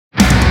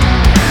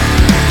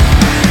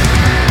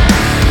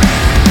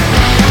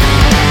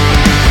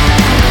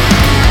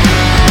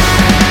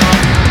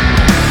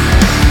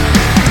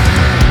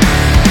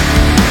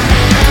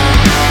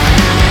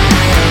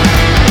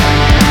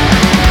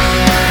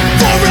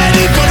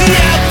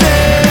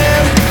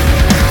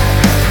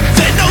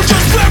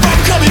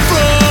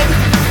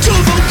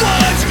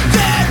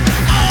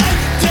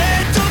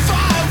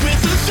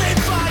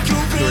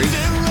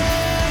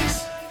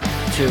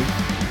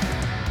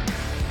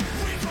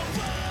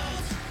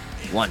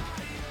One.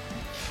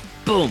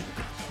 Boom.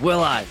 We're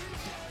live.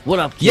 What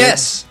up, kid?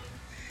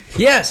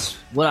 Yes.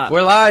 What up?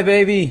 We're live,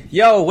 baby.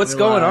 Yo, what's We're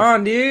going live.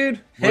 on,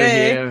 dude? We're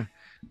Hey. here.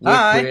 We're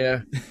Hi.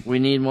 queer. We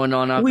need more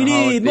non-alcoholic We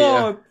need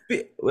beer.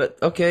 more.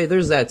 Okay,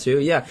 there's that too.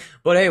 Yeah.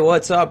 But hey,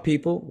 what's up,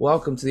 people?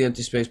 Welcome to the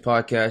Empty Space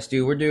Podcast,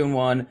 dude. We're doing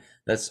one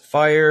that's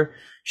fire.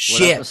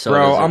 Shit, episode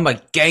bro. is it? I'm a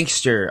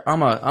gangster.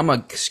 I'm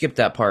a skip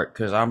that part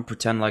because I'm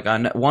pretending like I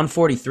know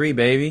 143,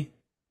 baby.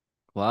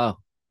 Wow.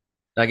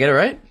 Did I get it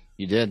right?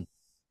 You did.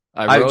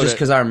 I wrote just it.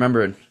 because I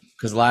remembered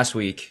because last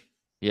week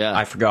Yeah.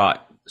 I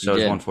forgot, so You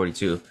it's did.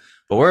 142.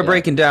 But we're Yeah.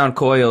 breaking down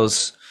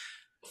Koyo's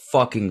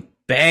fucking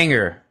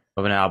banger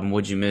of an album.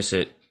 Would you miss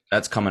it?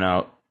 That's coming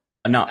out.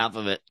 No, Half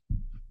of it.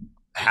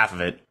 half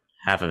of it.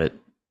 Half of it.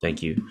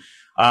 Thank you.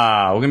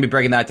 We're gonna be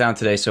breaking that down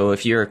today. So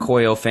if you're a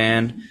Koyo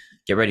fan,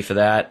 get ready for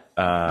that.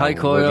 Hi, We're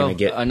gonna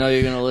Koyo. I know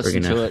you're going to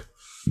listen gonna- to it.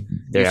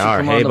 They You should are.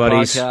 come Hey, on the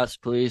buddies.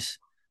 podcast, please.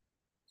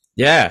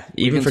 Yeah,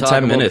 We even can for talk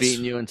 10 about minutes.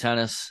 beating you in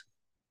tennis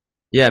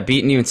Yeah,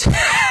 beating you.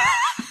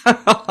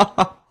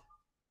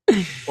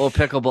 or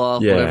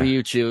pickleball, Yeah. whatever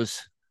you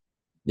choose.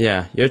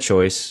 Yeah, your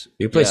choice.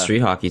 You play Yeah. street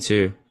hockey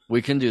too.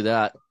 We can do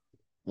that.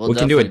 We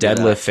can do a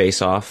definitely deadlift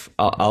face off.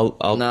 I'll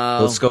No.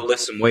 let's go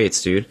lift some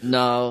weights, dude.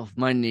 No,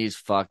 my knee's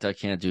fucked. I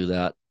can't do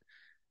that.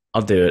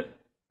 I'll do it.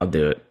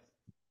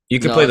 You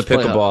can No, play the let's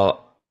play pickleball.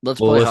 Let's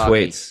We'll play lift hockey.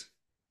 weights.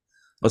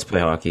 Let's play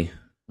hockey.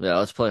 Yeah,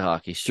 let's play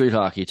hockey. Street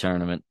hockey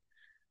tournament.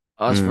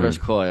 Us Mm.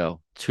 versus Koyo.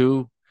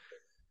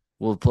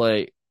 We'll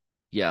play.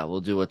 Yeah,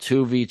 we'll do a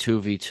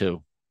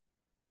 2v2v2.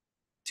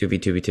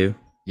 2v2v2.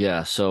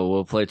 Yeah, so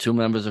we'll play 2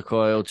 members of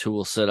Koyo. 2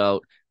 will sit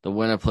out. The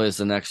winner plays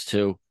the next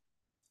 2.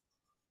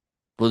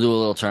 We'll do a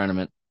little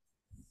tournament.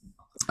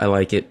 I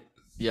like it.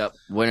 Yep.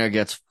 Winner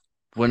gets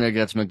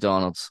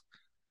McDonald's.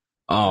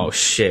 Oh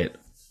shit,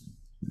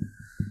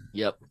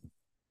 Yep.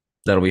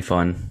 that'll be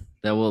fun.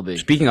 That will be.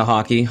 Speaking of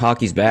hockey,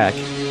 hockey's back.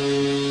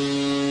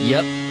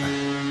 Yep.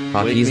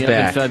 Hockey's Wake me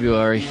back. up in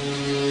February.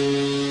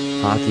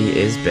 Hockey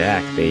is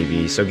back,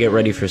 baby. So get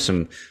ready for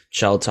some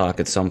Chell talk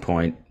at some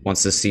point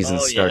once the season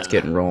starts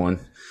getting rolling.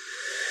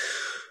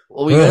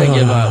 Well, we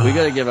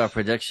gotta give our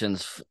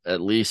predictions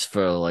at least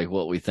for like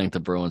what we think the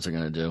Bruins are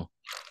gonna do.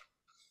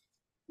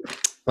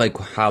 Like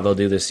how they'll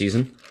do this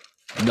season.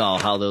 No,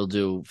 how they'll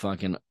do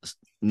fucking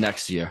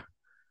next year.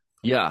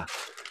 Yeah.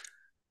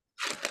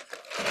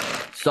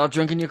 Stop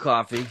drinking your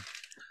coffee.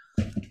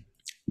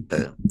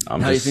 How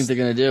do you think they're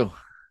gonna do?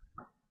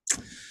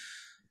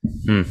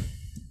 I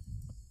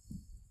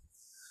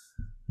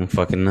don't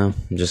fucking know.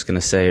 I'm just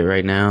gonna say it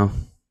right now.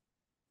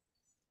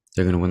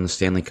 They're gonna win the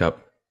Stanley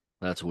Cup.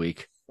 That's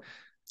weak.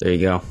 There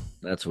you go.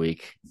 That's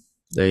weak.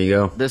 There you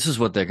go. This is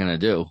what they're gonna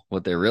do.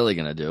 What they're really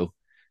gonna do,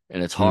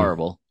 and it's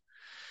horrible.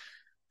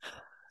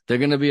 They're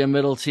gonna be a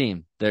middle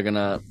team. They're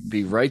gonna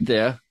be right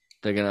there.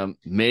 They're gonna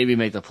maybe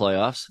make the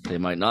playoffs. They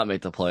might not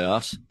make the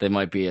playoffs. They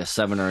might be a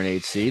 7 or an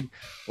 8 seed,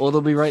 or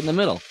they'll be right in the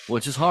middle,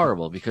 which is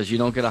horrible because you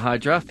don't get a high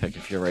draft pick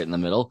if you're right in the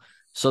middle.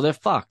 So they're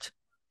fucked.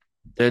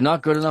 They're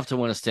not good enough to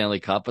win a Stanley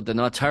Cup, but they're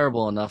not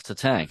terrible enough to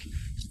tank.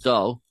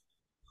 So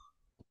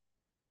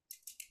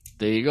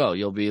there you go.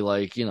 You'll be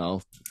like,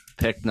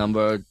 pick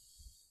number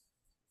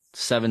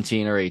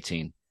 17 or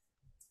 18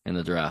 in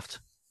the draft.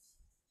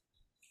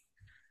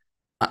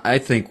 I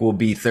think we'll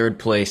be third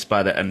place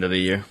by the end of the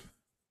year.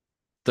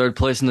 Third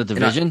place in the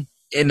division?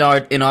 In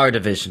our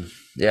division.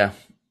 Yeah.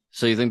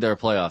 So you think they're a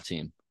playoff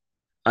team?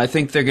 I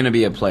think they're gonna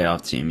be a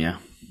playoff team, yeah.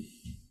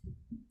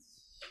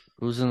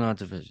 Who's in our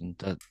division?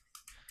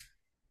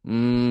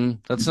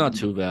 That's not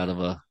too bad of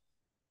a.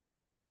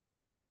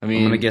 I mean,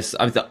 I'm gonna guess.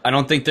 I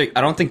don't think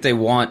they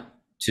want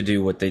to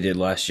do what they did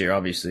last year,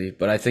 obviously,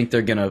 but I think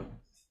they're gonna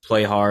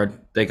play hard.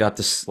 They got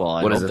this. Well,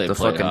 I what is hope it? they The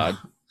play fucking. hard.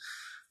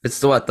 It's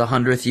the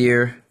 100th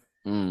year.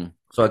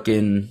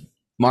 Fucking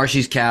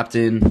Marshy's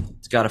captain.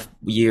 It's got a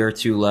year or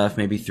 2 left,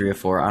 maybe 3 or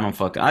 4.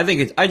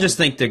 I just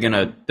think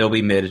they'll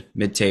be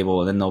mid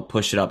table, and then they'll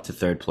push it up to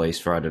third place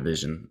for our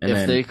division. And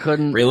If they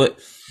couldn't reel it.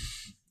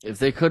 If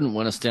they couldn't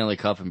win a Stanley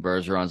Cup in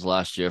Bergeron's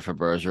last year for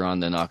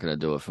Bergeron, they're not going to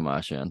do it for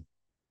Marchand.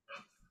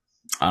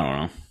 I don't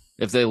know.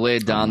 If they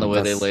laid down the way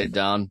they That's- laid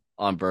down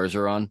on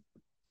Bergeron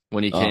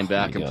when he came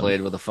back my and God.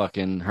 played with a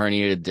fucking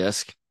herniated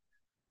disc,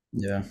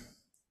 Yeah.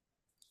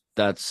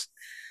 that's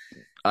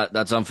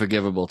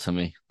unforgivable to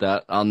me.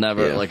 That I'll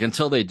never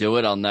until they do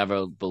it, I'll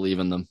never believe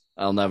in them.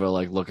 I'll never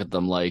look at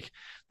them like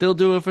they'll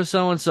do it for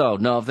so and so.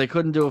 No, if they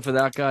couldn't do it for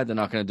that guy, they're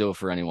not going to do it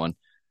for anyone.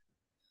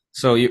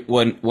 So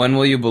when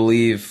will you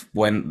believe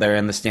when they're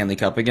in the Stanley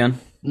Cup again?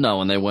 No,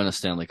 when they win a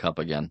Stanley Cup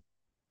again.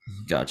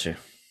 Gotcha.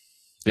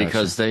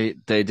 Because they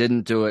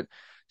didn't do it.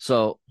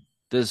 So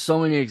there's so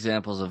many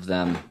examples of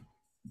them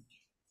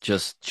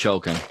just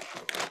choking.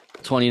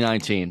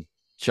 2019,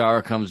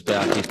 Chara comes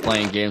back. He's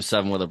playing Game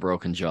 7 with a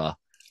broken jaw.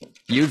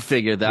 You'd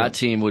figure that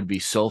team would be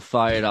so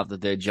fired up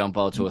that they'd jump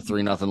out to a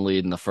 3-0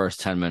 lead in the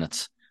first 10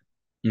 minutes.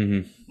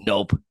 Mm-hmm.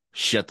 Nope.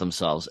 Shit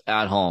themselves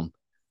at home.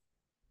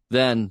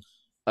 Then,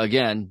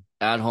 again,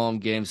 at home,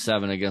 Game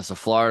 7 against a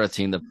Florida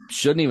team that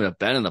shouldn't even have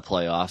been in the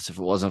playoffs if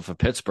it wasn't for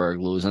Pittsburgh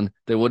losing.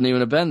 They wouldn't even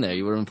have been there.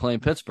 You would have been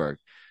playing Pittsburgh.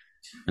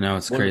 I know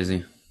it's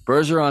crazy.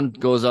 Bergeron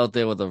goes out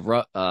there with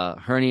a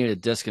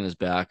herniated disc in his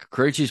back.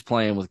 Krejci's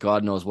playing with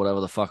God knows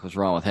whatever the fuck was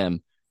wrong with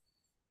him.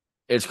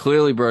 It's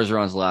clearly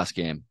Bergeron's last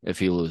game if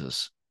he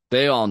loses.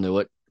 They all knew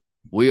it.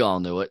 We all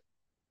knew it.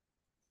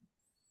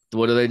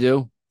 What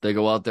do? They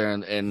go out there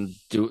and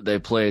they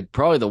played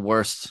probably the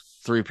worst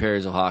 3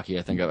 periods of hockey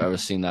I think I've ever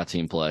seen that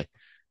team play.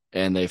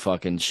 And they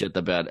fucking shit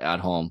the bed at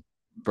home.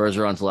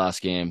 Bergeron's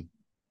last game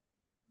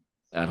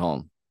at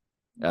home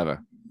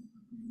ever.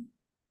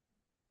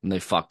 And they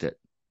fucked it.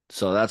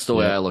 So that's the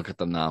way I look at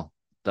them now.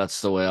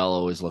 That's the way I'll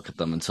always look at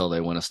them until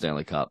they win a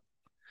Stanley Cup.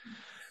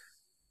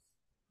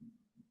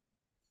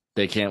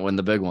 They can't win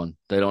the big one.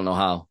 They don't know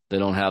how. They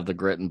don't have the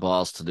grit and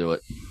balls to do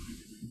it.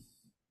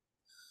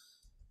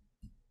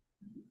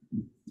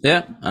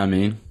 Yeah, I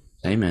mean,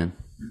 amen.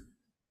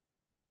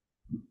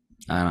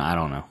 I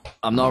don't know.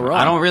 I'm not wrong.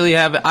 I don't really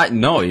have it.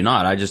 No, you're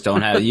not. I just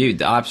don't have you.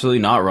 Absolutely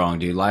not wrong,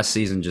 dude. Last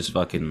season just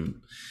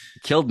fucking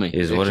killed me.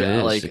 Is what it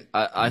is. Like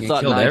I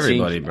thought killed 19,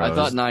 everybody, bro. I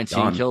thought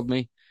 19 killed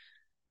me,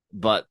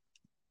 but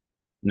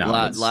no,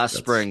 last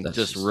spring that's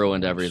just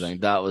ruined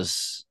everything. That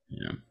was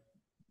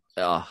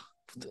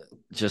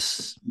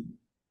just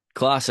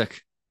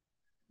classic.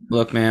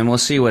 Look, man, we'll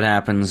see what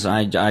happens.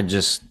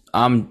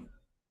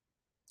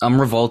 I'm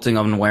revolting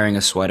on wearing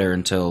a sweater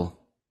until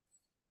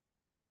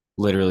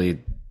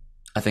literally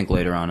I think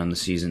later on in the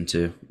season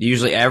too.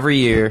 Usually every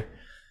year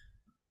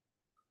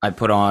I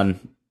put on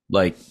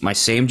like my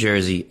same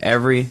jersey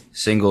every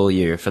single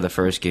year for the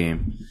first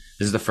game.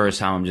 This is the first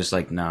time I'm just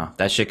like, nah,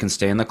 that shit can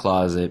stay in the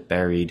closet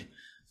buried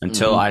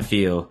until I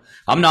feel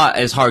I'm not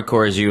as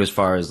hardcore as you as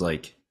far as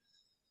like,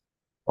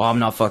 well, I'm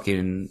not fucking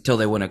until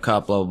they win a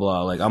cup, blah, blah,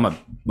 blah. Like, I'm a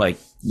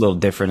little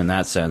different in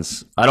that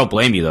sense. I don't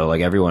blame you, though.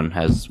 Like, everyone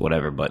has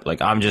whatever. But,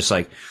 like, I'm just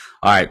like,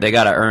 all right, they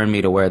got to earn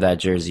me to wear that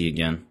jersey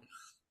again.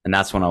 And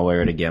that's when I'll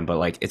wear it again. But,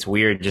 like, it's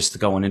weird just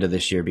going into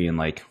this year being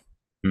like,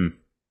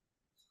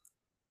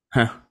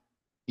 huh.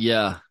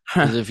 Yeah.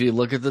 Because if you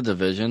look at the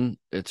division,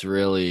 it's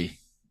really,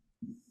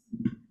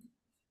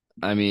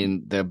 I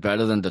mean, they're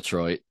better than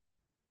Detroit.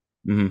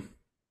 Mm-hmm.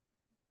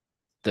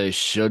 They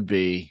should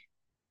be.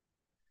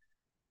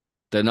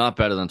 They're not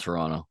better than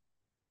Toronto.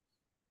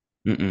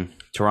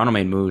 Toronto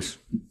made moves.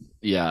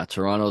 Yeah,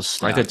 Toronto's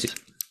stacked.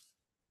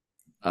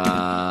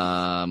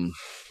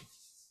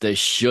 They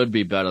should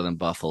be better than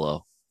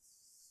Buffalo.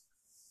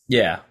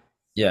 Yeah.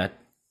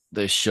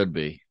 They should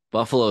be.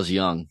 Buffalo's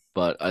young,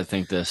 but I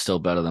think they're still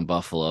better than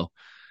Buffalo.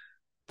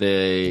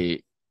 Who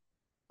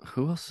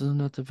else is in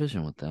that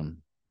division with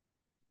them?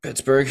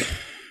 Pittsburgh?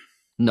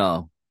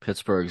 No,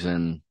 Pittsburgh's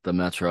in the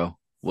Metro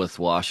with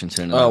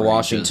Washington. Oh,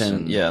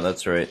 Washington. Yeah,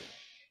 that's right.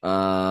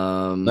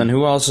 Then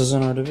who else is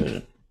in our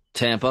division?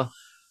 Tampa.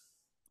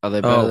 Are they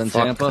better than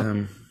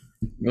Tampa?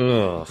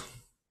 Ugh.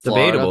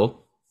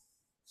 Debatable.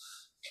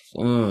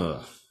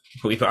 Ugh.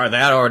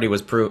 That already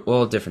was proved.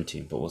 Well, a different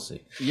team, but we'll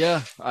see.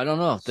 Yeah, I don't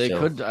know. They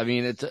could. I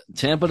mean,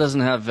 Tampa doesn't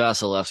have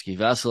Vasilevsky.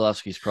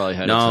 Vasilevsky's probably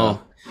headed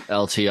to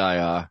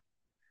LTIR.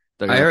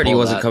 I heard he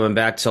wasn't coming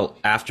back till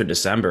after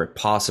December,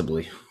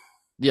 possibly.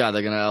 Yeah,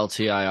 they're going to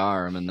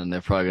LTIR him, and then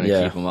they're probably going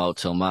to keep him out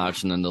till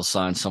March, and then they'll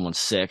sign someone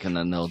sick, and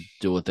then they'll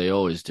do what they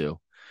always do.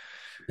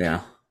 Yeah.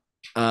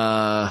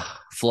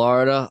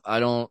 Florida,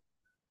 I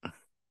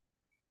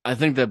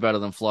think they're better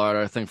than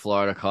Florida. I think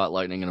Florida caught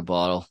lightning in a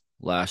bottle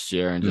last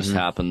year and just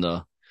happened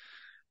to.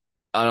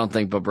 I don't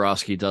think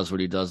Bobrovsky does what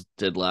he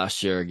did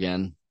last year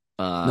again.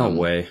 No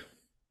way.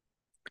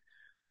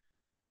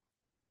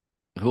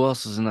 Who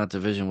else is in that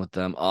division with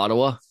them?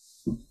 Ottawa?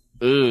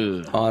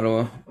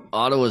 Ugh.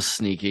 Ottawa's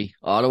sneaky.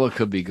 Ottawa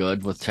could be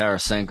good with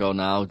Tarasenko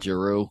now,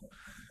 Giroux.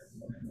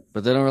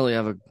 But they don't really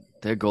have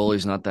their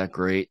goalie's not that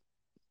great.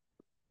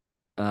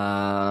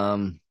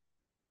 Montreal.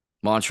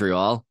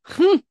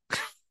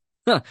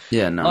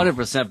 Yeah, no.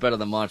 100% better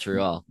than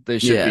Montreal. They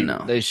should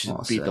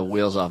beat the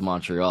wheels off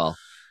Montreal.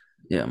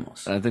 Yeah,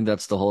 most. And I think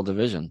that's the whole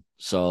division.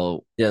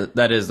 So yeah,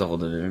 that is the whole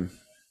division.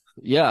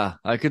 Yeah,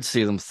 I could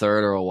see them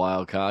third or a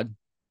wild card.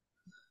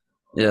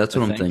 Yeah, that's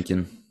what I'm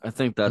thinking. I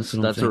think that's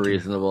a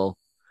reasonable.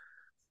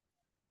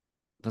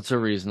 That's a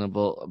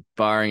reasonable,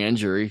 barring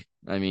injury.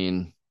 I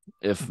mean,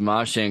 if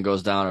Marchand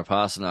goes down or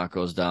Pasternak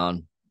goes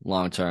down,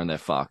 long term they're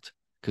fucked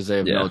because they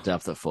have no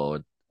depth at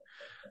forward.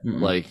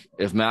 Like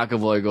if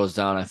McAvoy goes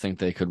down, I think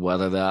they could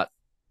weather that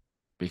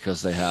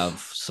because they have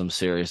some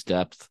serious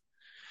depth.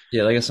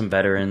 Yeah, they got some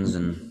veterans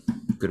and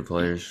good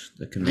players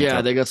that can.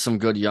 They got some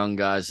good young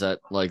guys that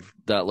like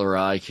that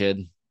Lerai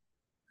kid.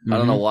 I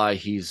don't know why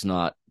he's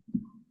not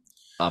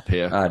up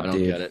here. I don't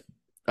get it.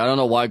 I don't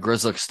know why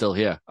Grizzlick's still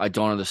here. I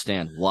don't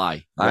understand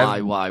why.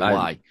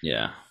 Why?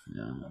 Yeah.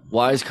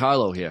 Why is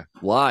Carlo here?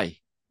 Why?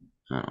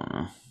 I don't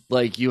know.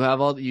 Like you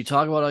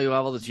talk about how you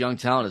have all this young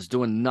talent. It's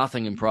doing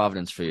nothing in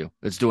Providence for you.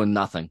 It's doing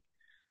nothing.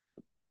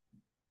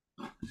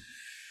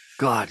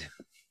 God.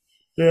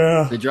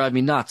 Yeah. They drive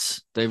me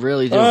nuts. They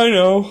really do. I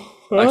know.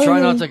 I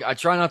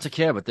try not to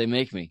care, but they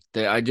make me.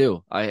 I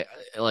do. I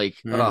like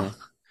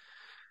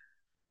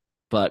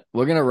But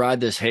we're gonna ride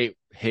this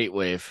hate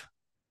wave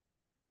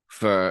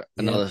for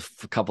another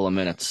couple of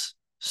minutes.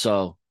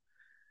 So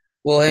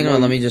Well, I hang know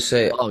on. Let you. me just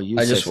say, Oh, you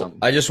say something.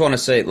 I just want to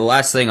say the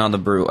last thing on the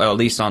brew, at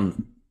least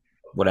on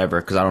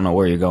whatever, because I don't know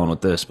where you're going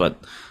with this,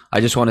 but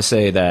I just want to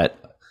say that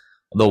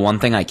the one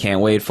thing I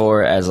can't wait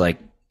for as like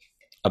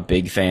a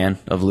big fan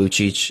of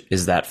Lucic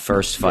is that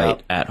first Yep.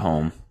 fight at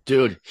home.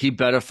 Dude, he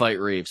better fight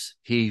Reeves.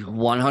 He He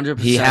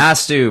 100%.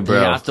 has to, They bro.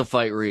 have to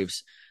fight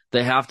Reeves.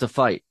 They have to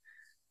fight.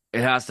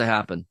 It has to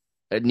happen.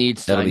 It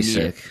needs. That'll I be need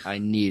it. sick. I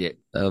need it.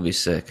 That'll be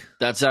sick.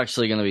 That's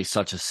actually going to be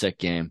such a sick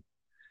game.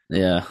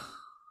 Yeah.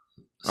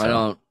 I So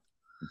don't,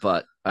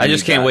 but I I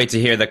just need can't that. wait to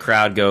hear the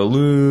crowd go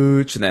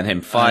Luch and then him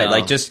I fight.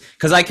 Like know. just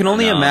because I can I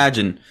only know.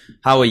 imagine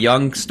how a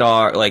young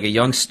star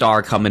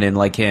coming in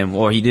like him,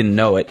 or he didn't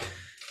know it,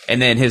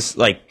 and then his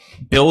like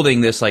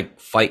building this like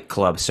fight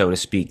club, so to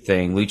speak,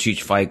 thing,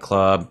 Lucic Fight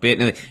Club,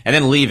 and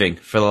then leaving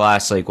for the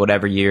last like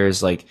whatever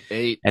years, like,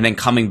 8. and then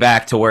coming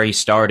back to where he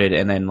started,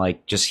 and then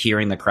like just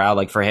hearing the crowd,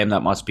 like for him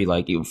that must be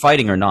like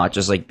fighting or not,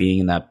 just like being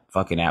in that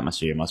fucking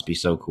atmosphere must be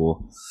so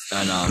cool.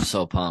 I know. I'm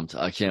so pumped.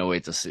 I can't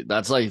wait to see.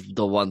 That's like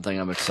the one thing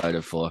I'm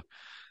excited for.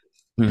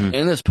 Mm-hmm.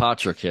 And this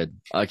Patra kid.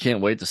 I can't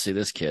wait to see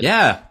this kid.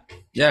 Yeah,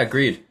 yeah,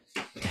 agreed.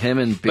 Him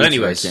and But Beacher, I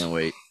anyways, can't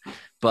wait.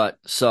 But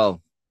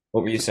so,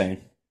 what were you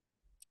saying?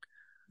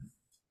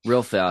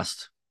 real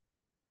fast.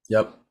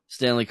 Yep.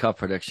 Stanley Cup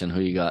prediction.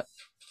 Who you got?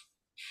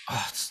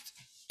 Oh,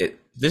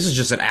 this is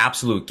just an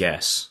absolute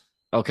guess,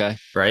 Okay.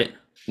 right?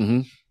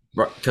 Mm-hmm.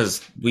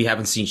 Because we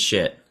haven't seen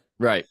shit.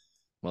 Right.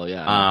 Well,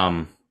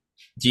 yeah.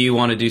 Do you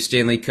want to do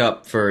Stanley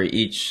Cup for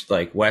each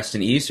like West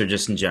and East, or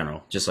just in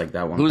general, just like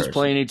that one? Who's person?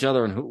 playing each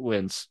other and who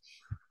wins?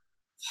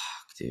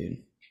 Dude,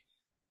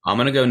 I'm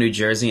gonna go New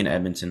Jersey and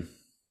Edmonton.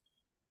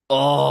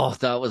 Oh,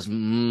 that was.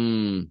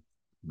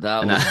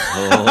 That And was.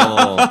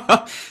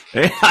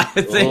 yeah, I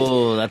think.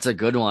 Oh, that's a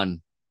good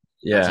one.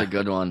 That's a Yeah,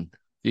 good one.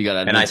 You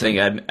got and I think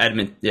Edmonton.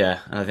 Edmonton. Yeah,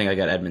 and I think I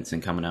got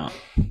Edmonton coming out.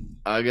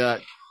 I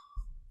got.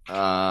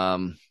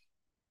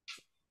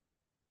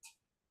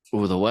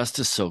 Oh, the West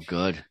is so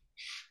good.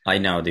 I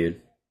know,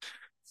 dude.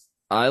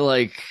 I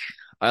like.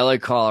 I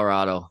like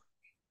Colorado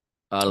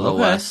out of the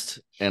Okay. West,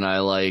 and I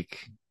like.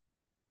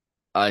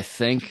 I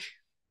think.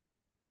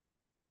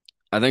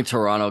 I think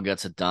Toronto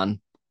gets it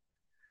done.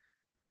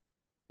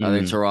 I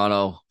think Mm,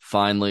 Toronto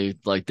finally,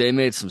 like, they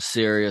made some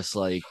serious,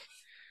 like,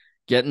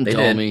 getting they did.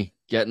 Domi,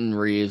 getting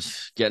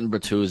Reeves, getting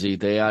Bertuzzi.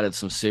 They added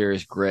some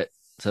serious grit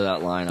to that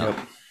lineup,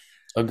 Yep.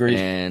 Agreed.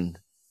 and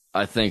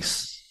I think,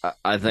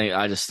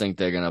 I just think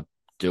they're gonna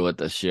do it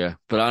this year,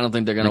 but I don't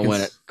think they're I gonna can.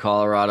 win it.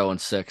 Colorado in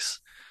 6.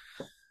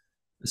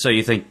 So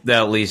you think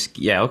they'll at least?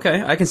 Yeah.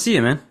 Okay. I can see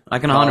it, man. I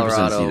can 100% see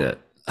Colorado,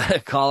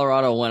 that.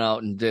 Colorado went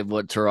out and did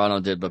what Toronto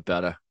did, but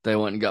better. They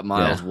went and got Yeah.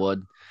 Miles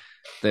Wood.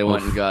 They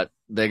went and Oof.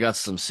 got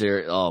some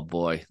serious. Oh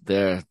boy,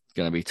 they're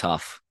gonna be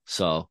tough.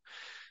 So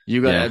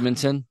you got Yeah.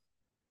 Edmonton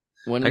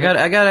winning it.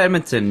 I got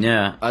Edmonton.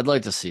 Yeah. I'd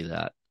like to see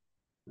that.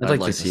 I'd I'd like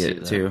to like to see see it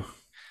that. too.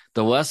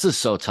 The West is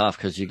so tough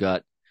because you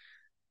got.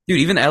 Dude,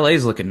 even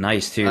LA's looking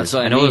nice too. That's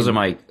what I I know those are mean.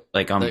 my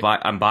like They,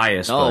 I'm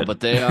biased, no, but but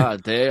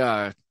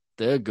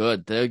they're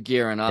good. They're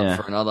gearing up yeah.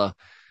 for another.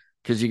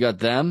 Because you got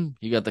them,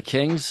 you got the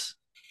Kings,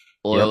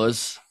 Yep.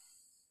 Oilers,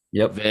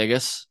 Yep.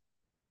 Vegas,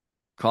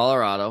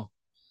 Colorado.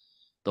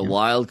 The Yep.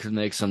 Wild could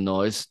make some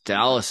noise.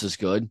 Dallas is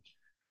good.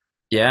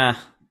 Yeah.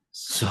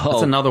 That's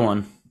So another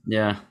one.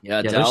 Yeah.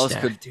 yeah, Yeah, they're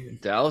stacked, dude.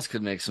 Dallas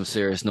could make some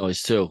serious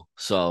noise too.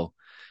 So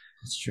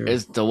That's true.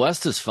 is the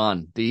West is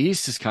fun. The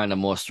East is kind of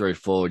more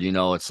straightforward. You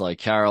know, it's like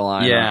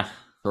Carolina, Yeah.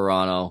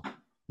 Toronto,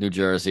 New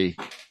Jersey,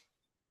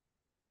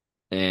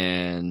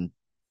 and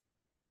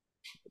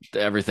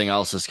everything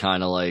else is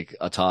kind of like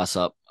a toss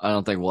up. I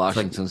don't think It's like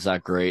Washington's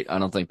that great. I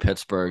don't think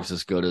Pittsburgh's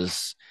as good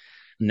as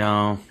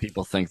no.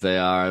 people think they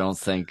are. I don't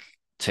think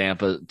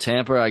Tampa,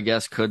 I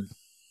guess, could.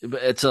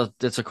 It's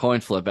a coin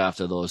flip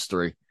after those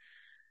three.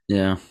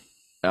 Yeah.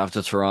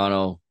 After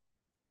Toronto,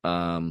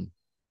 um,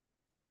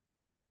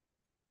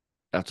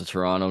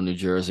 New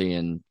Jersey,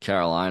 and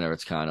Carolina,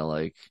 it's kind of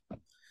like,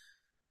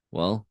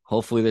 well,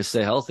 hopefully they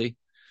stay healthy.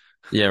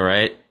 Yeah,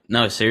 right?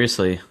 No,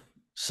 seriously.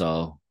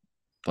 So,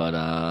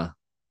 but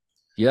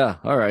yeah,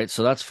 all right.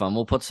 So that's fun.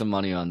 We'll put some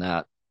money on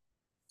that.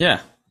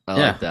 Yeah. I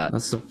Yeah. like that.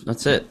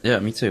 That's it. Yeah,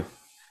 me too.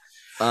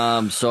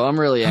 So I'm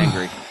really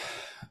angry.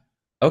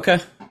 Okay.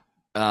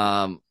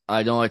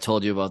 I know I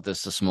told you about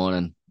this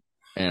morning,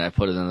 and I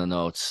put it in the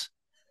notes.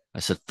 I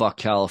said, "Fuck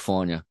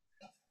California."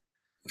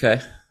 Okay.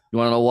 You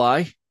want to know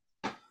why?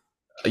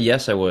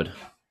 Yes, I would.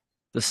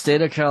 The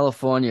state of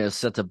California is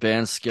set to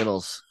ban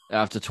Skittles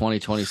after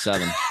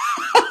 2027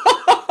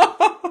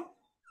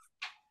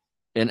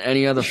 and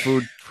any other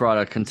food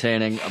product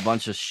containing a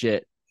bunch of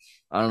shit.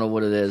 I don't know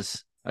what it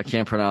is. I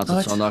can't pronounce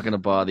it, so I'm What? not going to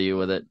bother you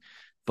with it.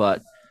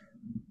 But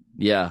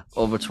yeah,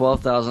 over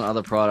 12,000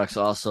 other products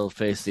also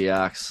face the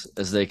axe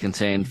as they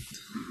contain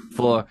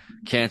 4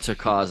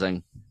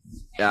 cancer-causing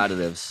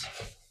additives.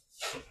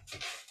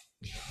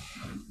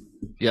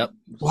 Yep.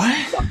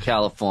 What? Fuck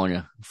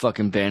California.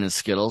 Fucking banning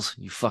Skittles.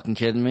 You fucking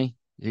kidding me?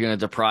 You're gonna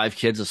deprive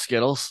kids of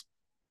Skittles?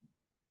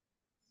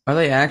 Are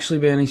they actually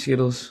banning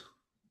Skittles?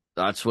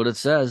 That's what it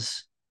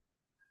says.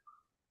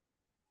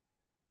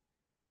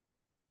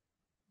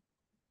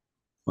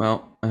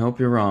 Well, I hope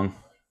you're wrong.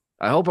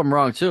 I hope I'm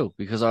wrong too,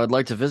 because I would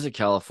like to visit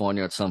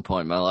California at some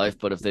point in my life.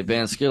 But if they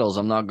ban Skittles,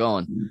 I'm not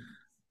going.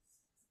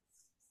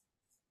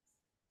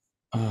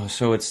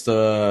 So it's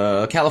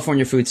the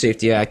California Food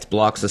Safety Act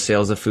blocks the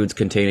sales of foods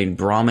containing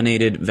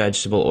brominated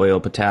vegetable oil,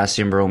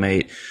 potassium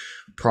bromate,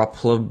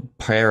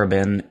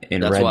 propylparaben,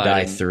 and That's red why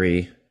dye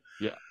 3.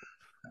 Yeah.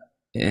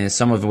 And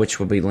some of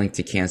which will be linked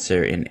to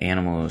cancer in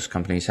animals.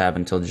 Companies have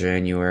until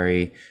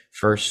January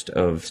 1st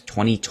of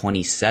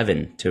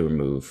 2027 to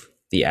remove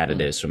the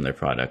additives from their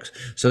products.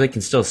 So they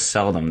can still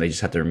sell them. They just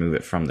have to remove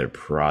it from their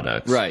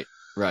products. Right.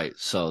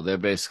 So they're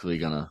basically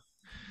gonna,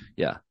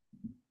 yeah.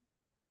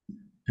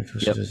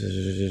 Yep.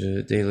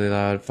 Daily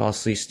Loud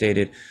falsely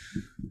stated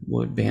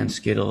would ban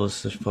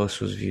Skittles. This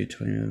post was viewed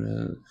 20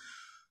 minutes.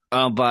 I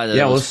don't buy that.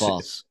 Yeah, it was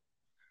false.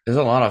 There's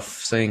a lot of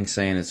things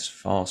saying it's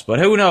false, but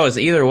who knows?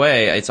 Either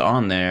way, it's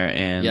on there,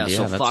 and yeah,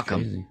 so that's fuck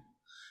crazy. them.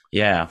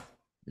 Yeah.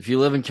 If you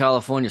live in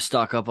California,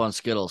 stock up on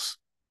Skittles.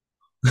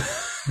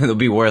 They'll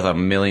be worth $1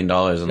 million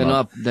in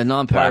they're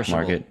non-perishable.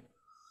 Black market.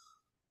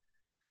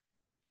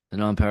 They're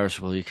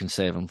non-perishable. You can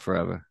save them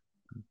forever.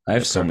 I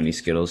have so many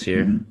Skittles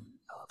here. I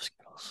love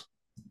Skittles.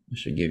 I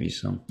should give you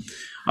some.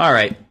 All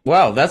right.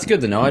 Well, that's good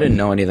to know. I didn't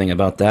know anything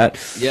about that.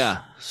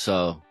 Yeah.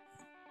 So.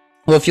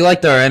 Well, if you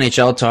liked our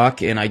NHL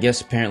talk, and I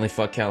guess apparently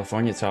fuck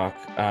California talk,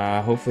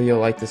 hopefully you'll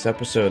like this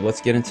episode.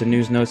 Let's get into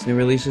news, notes, new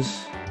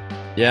releases.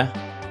 Yeah?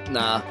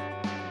 Nah.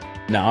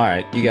 No, all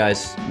right. You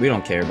guys, we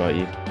don't care about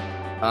you.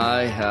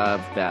 I have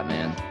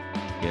Batman.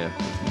 Yeah.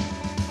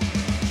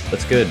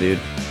 That's good, dude.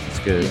 That's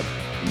good.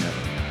 Yep.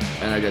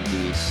 And I got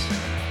these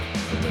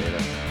for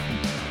later.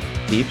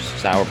 Peeps?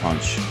 Sour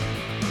Punch.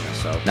 Yeah,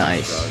 Sour Punch.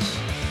 Nice.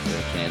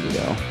 Yeah, candy.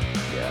 Go.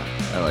 Yeah,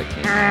 I like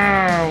candy.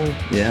 Ow.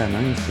 Yeah,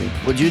 nice, dude.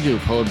 What'd you do?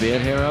 Pull a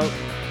beard hair out?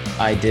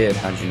 I did.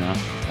 How'd you know?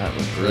 That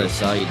was brutal. I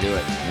saw you do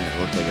it. And it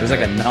looked like it was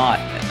like a knot,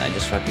 and I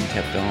just fucking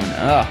kept going.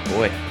 Oh,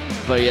 boy.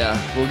 But yeah,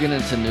 we'll get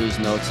into news,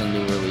 notes, and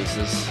new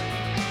releases.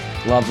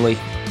 Lovely.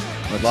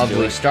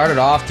 Lovely. Started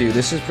off, dude.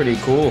 This is pretty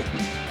cool.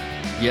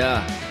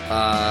 Yeah.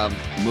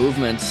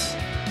 Movements.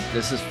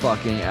 This is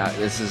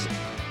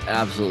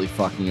absolutely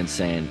fucking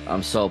insane.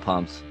 I'm so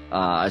pumped.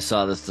 I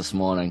saw this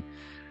morning.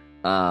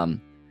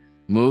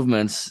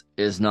 Movements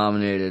is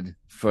nominated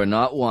for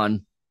not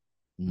 1,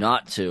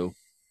 not 2,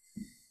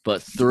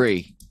 but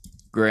 3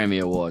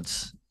 Grammy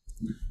Awards.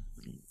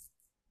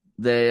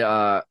 They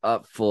are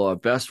up for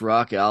Best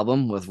Rock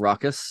Album with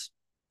Ruckus,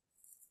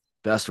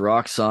 Best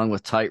Rock Song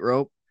with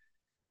Tightrope,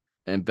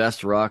 and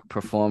Best Rock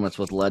Performance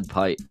with Lead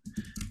Pipe.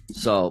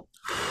 So,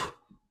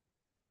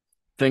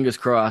 fingers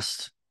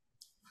crossed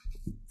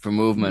for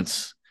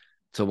Movements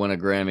to win a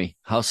Grammy.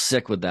 How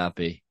sick would that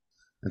be?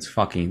 That's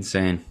fucking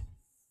insane.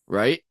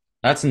 Right?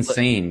 That's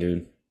insane,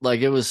 dude.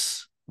 Like, it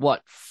was, 4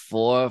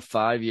 or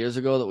 5 years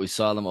ago that we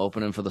saw them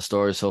opening for the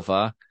Story So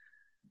Far?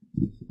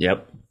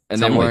 Yep. And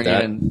something they weren't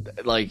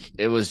even,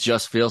 it was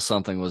just Feel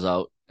Something was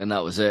out, and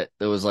that was it.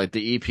 There was,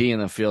 the EP and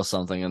then Feel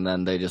Something, and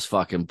then they just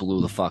fucking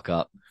blew the fuck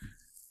up.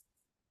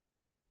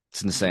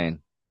 It's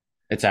insane.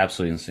 It's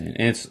absolutely insane.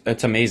 And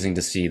it's amazing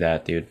to see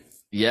that, dude.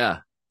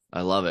 Yeah.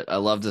 I love it. I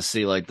love to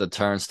see, the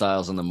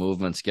turnstiles and the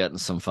movements getting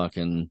some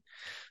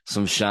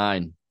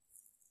shine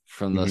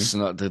from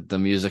the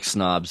music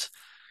snobs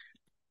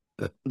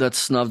that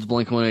snubbed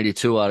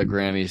Blink-182 out of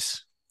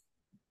Grammys.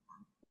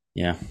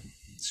 Yeah,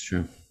 it's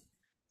true.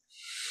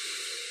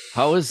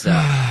 How is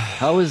that?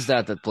 How is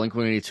that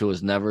Blink-182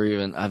 has never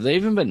even... Have they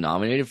even been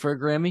nominated for a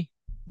Grammy?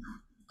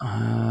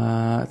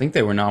 I think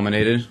they were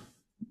nominated.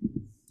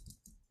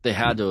 They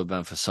had to have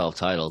been for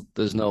self-titled.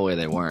 There's no way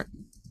they weren't.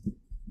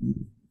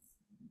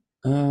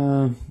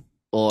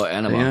 Or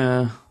Enema.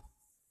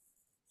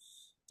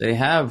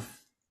 Yeah.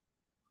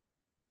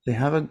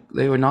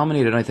 They were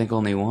nominated, I think,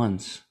 only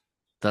once.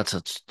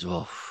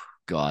 Oh,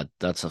 God.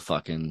 That's a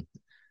fucking...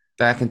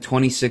 Back in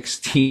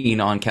 2016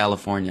 on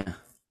California.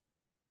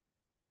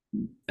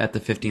 At the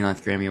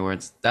 59th Grammy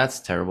Awards.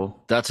 That's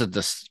terrible. That's a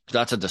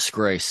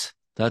disgrace.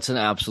 That's an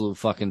absolute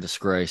fucking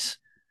disgrace.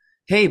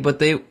 Hey, but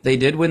they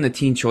did win the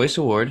Teen Choice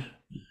Award.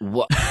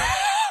 What?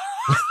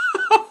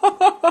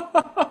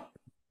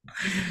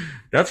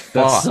 That's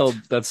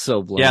fucked. That's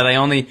so blunt. Yeah,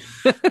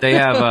 they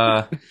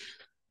have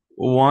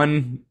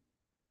one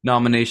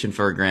nomination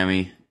for a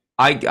Grammy.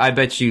 I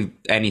bet you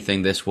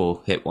anything this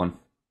will hit one.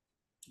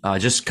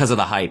 Just because of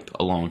the hype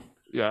alone.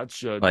 Yeah, it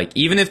should.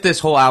 Even if this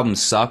whole album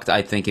sucked,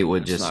 I think it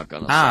would not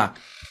gonna suck.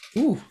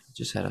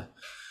 Just had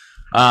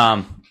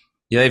a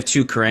they have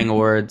 2 Kerrang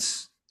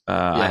Awards,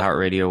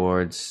 iHeartRadio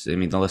Awards. I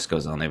mean, the list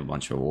goes on. They have a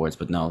bunch of awards,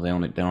 but no, they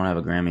don't have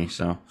a Grammy.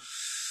 So,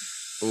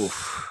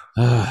 oof.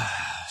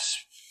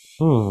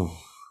 Well,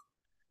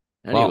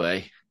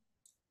 Anyway,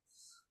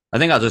 I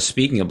think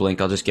speaking of Blink,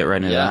 I'll just get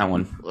right into that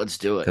one. Let's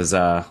do it. Because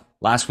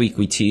last week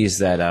we teased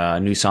that a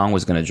new song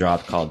was going to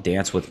drop called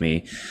 "Dance with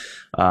Me."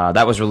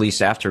 That was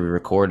released after we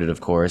recorded,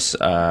 of course.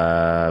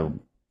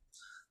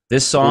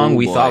 This song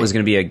we thought it was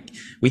going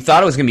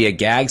to be a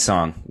gag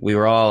song. We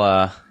were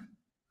all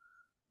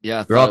we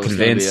were all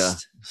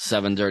convinced.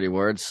 7 Dirty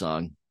Words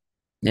song.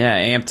 Yeah,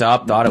 amped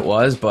up, thought it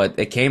was, but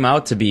it came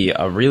out to be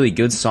a really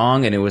good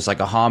song, and it was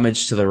like a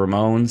homage to the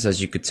Ramones, as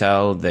you could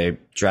tell. They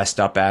dressed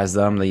up as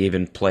them. They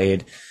even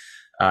played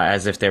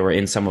as if they were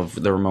in some of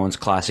the Ramones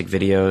classic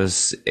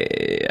videos.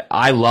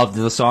 I loved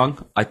the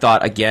song. I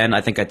thought, again, I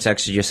think I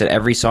texted you, said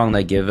every song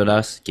they give it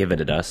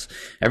at us.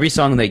 Every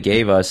song they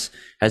gave us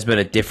has been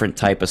a different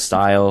type of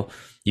style.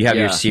 You have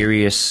your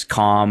serious,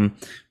 calm,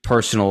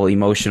 personal,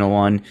 emotional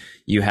one.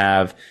 You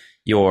have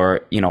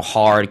your,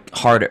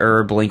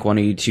 harder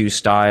Blink-182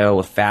 style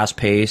with fast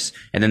pace,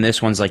 and then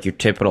this one's like your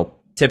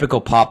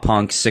typical pop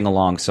punk sing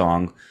along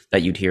song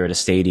that you'd hear at a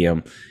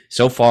stadium.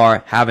 So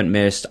far, haven't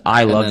missed.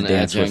 I love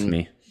Dance With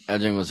Me.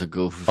 Edging was a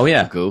goof. Oh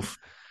yeah, goof.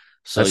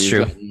 So that's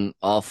true.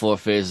 All four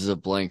phases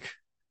of Blink.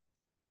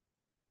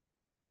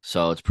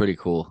 So it's pretty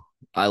cool.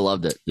 I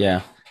loved it.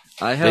 Yeah,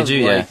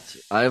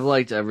 I've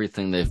liked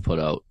everything they've put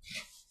out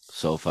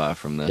so far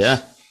from this.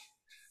 Yeah.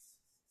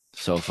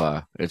 So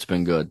far, it's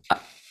been good.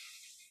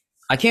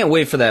 I can't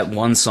wait for that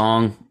one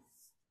song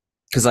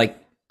because, like,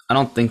 I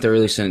don't think they're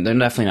releasing. They're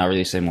definitely not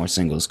releasing more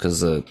singles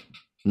because the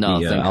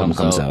album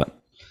comes out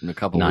in a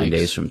couple 9 weeks.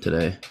 days from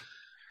today.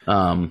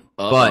 But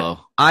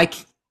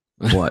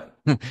what?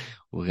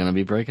 We're gonna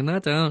be breaking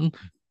that down.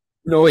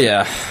 Oh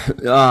yeah.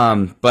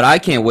 But I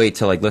can't wait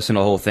to like listen to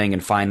the whole thing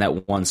and find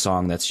that one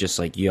song that's just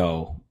like,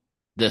 yo,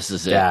 this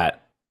is it.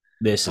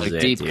 This is like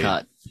it, deep dude.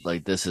 cut.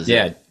 Like this is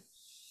it.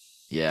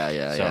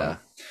 Yeah.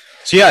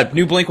 So yeah,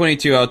 new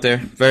Blink-182 out there.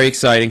 Very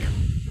exciting.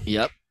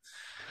 Yep.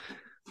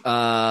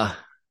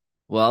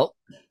 Well,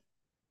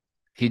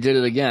 he did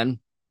it again.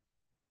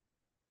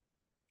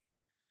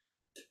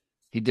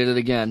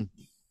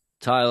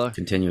 Tyler.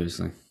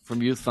 Continuously.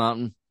 From Youth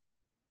Fountain.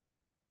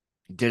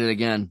 He did it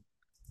again.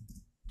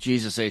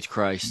 Jesus H.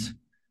 Christ.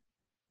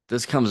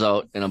 This comes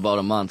out in about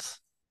a month.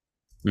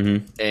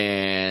 Mm-hmm.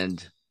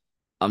 And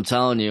I'm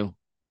telling you,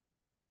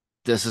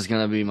 this is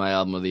going to be my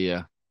album of the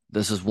year.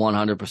 This is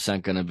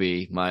 100% going to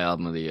be my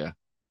album of the year.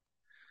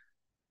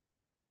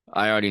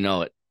 I already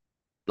know it.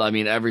 I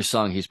mean, every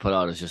song he's put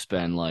out has just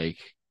been like,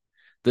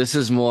 this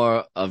is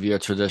more of your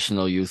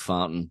traditional Youth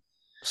Fountain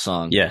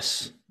song.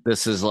 Yes.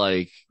 This is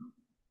like,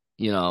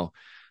 the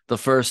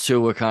first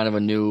two were kind of a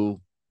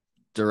new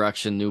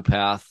direction, new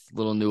path,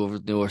 little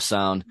newer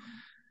sound.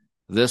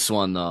 This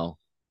one, though,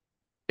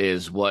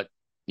 is what,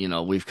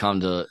 we've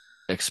come to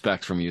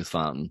expect from Youth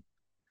Fountain.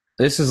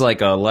 This is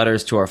like a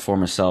letters to our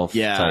former self.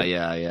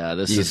 Yeah.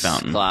 This is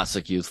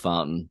classic Youth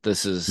Fountain.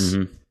 This is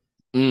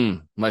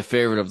my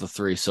favorite of the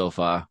three so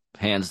far,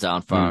 hands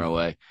down, far and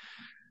away.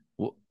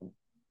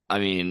 I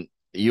mean,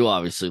 you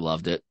obviously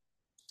loved it.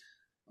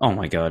 Oh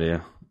my god,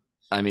 yeah.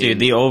 I mean, dude,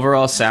 the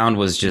overall sound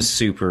was just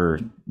super,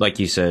 like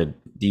you said,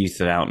 Youth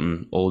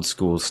Fountain, old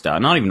school style.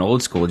 Not even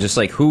old school, just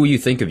like who you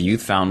think of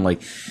Youth Fountain.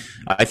 Like,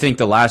 I think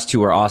the last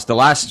two are awesome.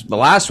 The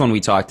last one we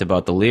talked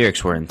about, the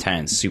lyrics were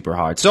intense, super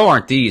hard. So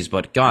aren't these,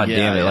 but god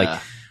damn it. Like,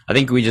 I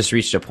think we just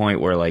reached a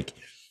point where, like,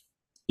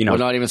 we're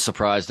not even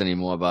surprised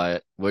anymore by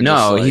it.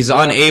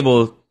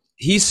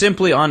 He's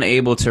simply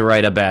unable to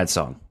write a bad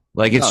song.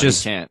 Like, it's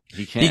just, he can't.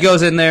 He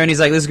goes in there and he's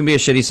like, this is gonna be a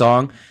shitty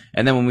song.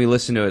 And then when we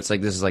listen to it, it's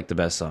like, this is like the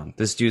best song.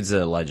 This dude's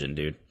a legend,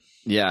 dude.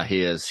 Yeah,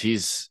 he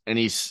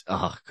is.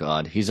 Oh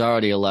god, he's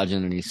already a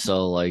legend, and he's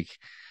so like,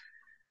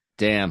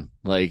 damn,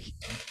 like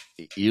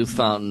Youth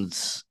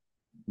Fountains.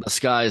 The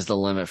sky is the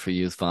limit for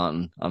Youth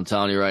Fountain. I'm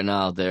telling you right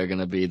now, they're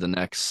gonna be the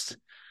next.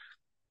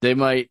 They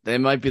might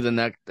be the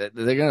next. They're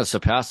gonna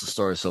surpass the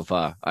story so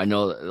far. I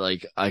know,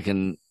 like I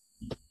can.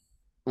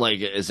 Like,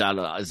 is that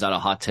a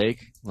hot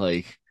take?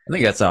 Like, I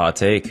think that's a hot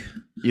take.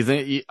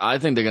 I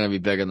think they're going to be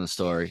bigger than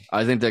Story.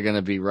 I think they're going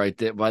to be right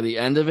there. By the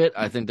end of it,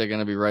 I think they're going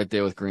to be right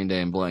there with Green Day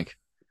and Blink.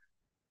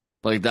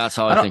 Like, that's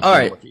how I think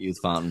they look at Youth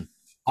Fountain.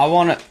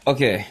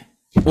 Okay.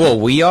 Well,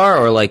 we are,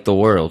 or like the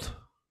world?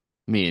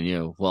 Me and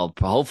you. Well,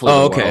 hopefully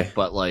the world,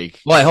 but like...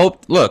 Well, I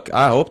hope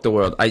the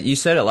world. You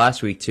said it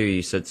last week, too.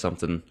 You said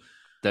something...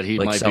 That he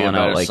might be a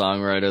better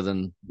songwriter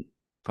than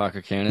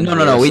Parker Cannon.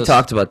 No. We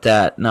talked about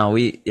that. No,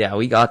 we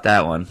got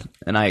that one,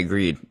 and I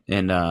agreed.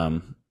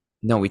 And,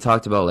 no, we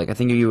talked about, like, I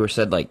think you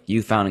said, like,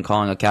 Youth Fountain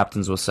calling a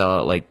captains will sell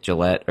out, like,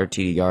 Gillette or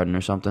TD Garden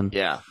or something.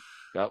 Yeah.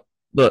 Yep.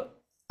 Look,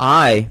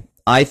 I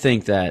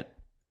think that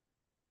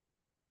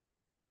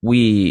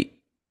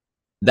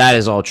that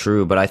is all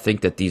true, but I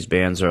think that these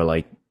bands are,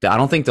 like, I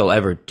don't think they'll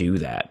ever do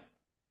that.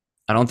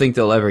 I don't think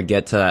they'll ever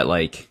get to that,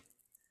 like,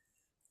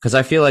 because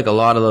I feel like a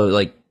lot of those,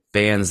 like,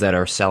 bands that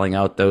are selling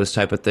out those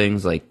type of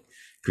things, like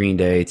Green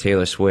Day,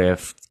 Taylor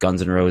Swift,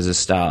 Guns N' Roses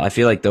style, I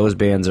feel like those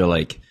bands are,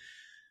 like,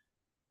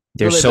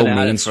 they're so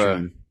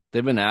mainstream.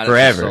 They've been at it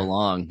forever. For so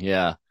long,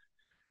 yeah.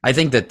 I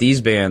think that these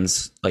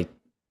bands, like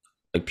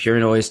Pure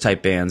Noise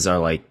type bands, are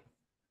like,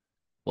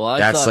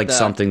 that's like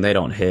something they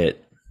don't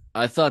hit.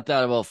 I thought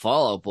that about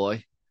Fall Out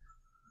Boy.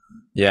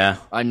 Yeah.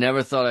 I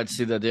never thought I'd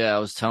see the day. I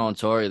was telling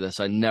Tori this.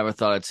 I never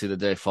thought I'd see the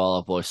day Fall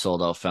Out Boy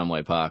sold out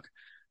Fenway Park.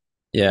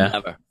 Yeah.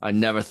 Never. I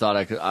never thought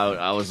I could.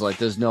 I was like,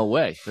 there's no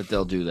way that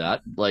they'll do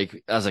that.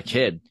 Like, as a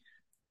kid.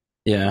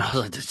 Yeah. I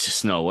was like, there's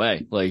just no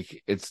way.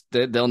 Like,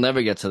 they'll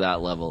never get to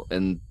that level.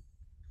 And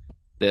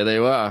there they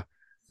were.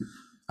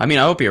 I mean,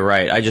 I hope you're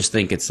right. I just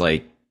think it's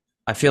like,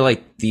 I feel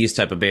like these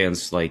type of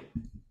bands like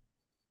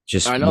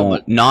just I know,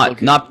 won't.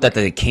 but Not that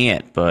they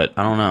can't, but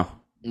I don't know.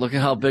 look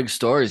at how big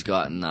Story's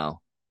gotten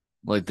now.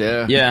 Like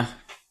Yeah,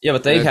 yeah,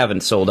 but they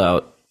haven't sold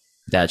out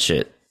that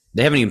shit.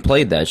 They haven't even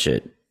played that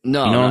shit.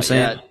 No, you know what I'm not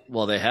saying? yet.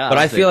 Well, they have. But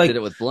I They feel like did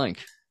it with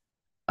Blink.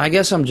 I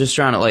guess I'm just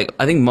trying to like.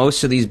 I think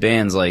most of these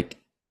bands like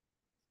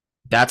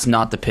that's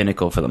not the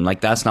pinnacle for them.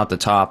 Like that's not the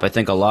top. I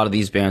think a lot of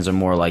these bands are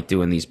more like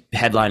doing these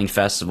headlining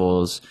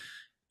festivals,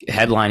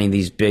 headlining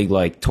these big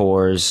like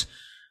tours.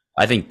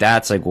 I think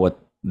that's like what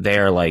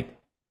their like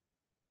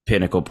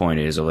pinnacle point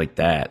is, or like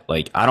that.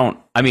 Like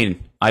I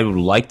mean, I would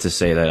like to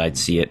say that I'd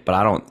see it, but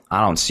I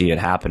don't see it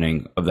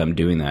happening of them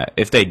doing that.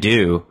 If they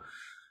do,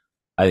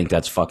 I think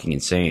that's fucking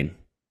insane.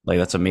 Like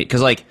that's amazing,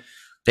 because like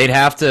they'd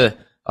have to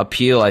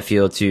appeal, I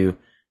feel, to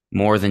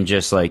more than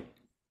just like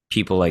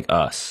people like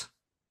us,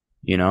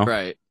 you know?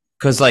 Right.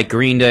 Because like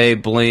Green Day,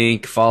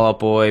 Blink, Fall Out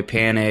Boy,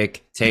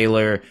 Panic,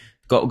 Taylor,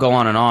 go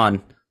on and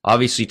on.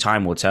 Obviously,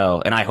 time will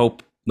tell, and I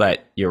hope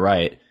that you're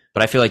right.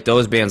 But I feel like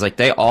those bands, like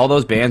all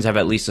those bands have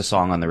at least a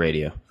song on the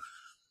radio.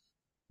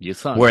 You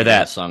thought where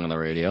that song on the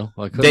radio?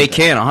 They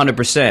can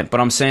 100%. But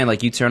I'm saying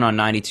like you turn on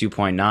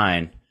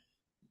 92.9,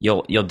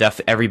 you'll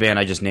every band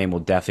I just named will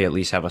definitely at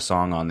least have a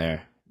song on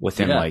there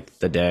within like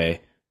the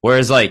day.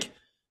 Whereas like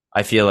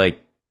I feel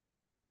like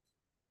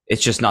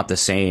it's just not the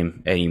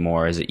same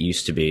anymore as it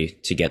used to be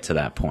to get to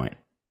that point.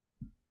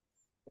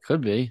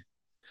 Could be.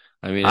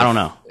 I mean, I don't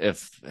know.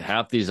 If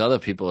half these other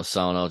people are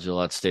selling out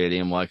Gillette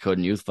Stadium, why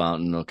couldn't Youth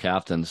Fountain or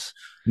Captains?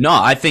 No,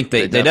 I think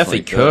they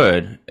definitely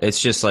could.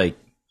 It's just like,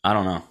 I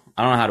don't know.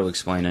 I don't know how to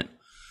explain it.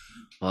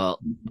 Well,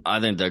 I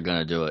think they're going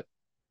to do it.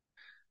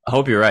 I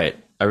hope you're right.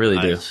 I really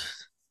do.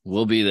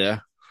 We'll be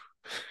there.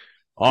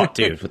 Oh,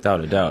 dude, without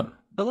a doubt.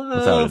 Hello,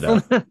 without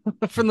a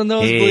doubt. From the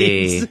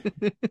nosebleeds.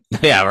 Hey.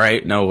 Yeah,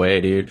 right? No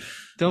way, dude.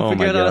 Don't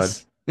forget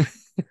us.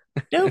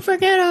 Don't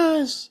forget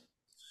us.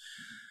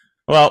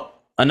 Well,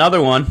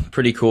 another one,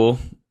 pretty cool.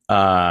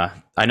 I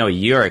know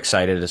you're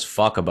excited as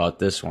fuck about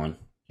this one.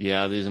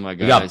 Yeah, these are my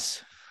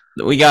guys.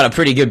 We got a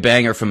pretty good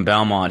banger from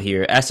Belmont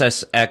here.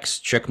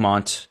 SSX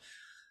Trickmont.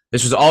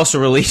 This was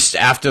also released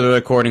after the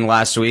recording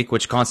last week,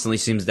 which constantly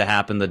seems to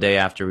happen the day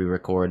after we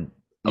record.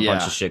 A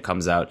bunch of shit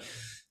comes out.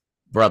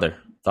 Brother,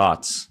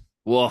 thoughts?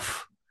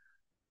 Woof.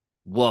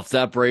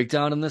 That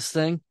breakdown in this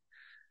thing.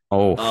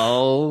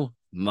 Oh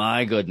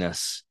my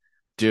goodness.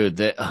 Dude,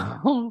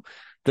 the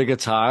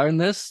guitar in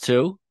this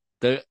too.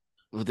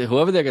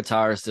 Whoever their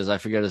guitarist is, I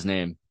forget his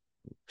name.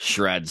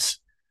 Shreds.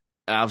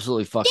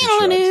 Absolutely fucking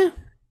shreds.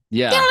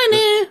 Yeah.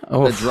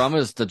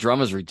 The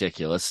drum is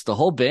ridiculous. The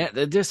whole band,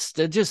 they're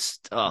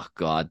just oh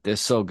god, they're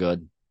so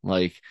good.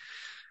 Like,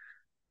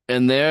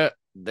 and they're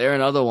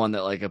another one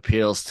that like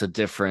appeals to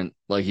different,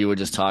 like you were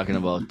just talking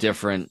about,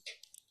 different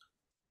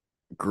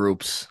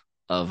groups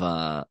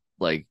of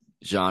like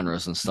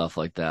genres and stuff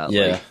like that.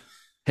 Yeah. Like,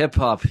 hip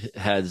hop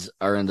heads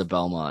are into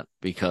Belmont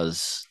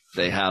because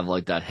they have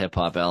like that hip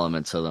hop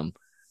element to them,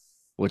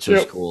 which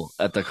was cool.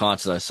 At the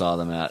concert I saw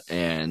them at,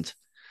 and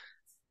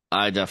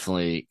I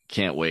definitely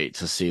can't wait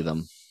to see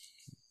them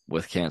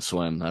with Can't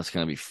Swim. That's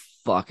gonna be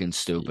fucking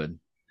stupid.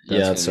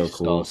 That's so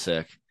cool. So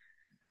sick.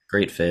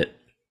 Great fit.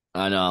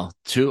 I know.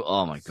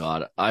 Oh my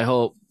god. I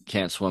hope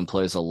Can't Swim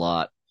plays a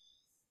lot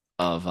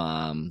of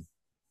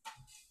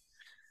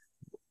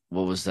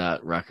what was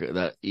that record,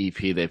 that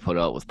EP they put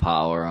out with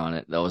Power on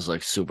it? That was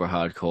like super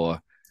hardcore.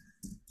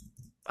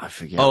 I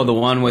forget. Oh, the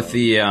one with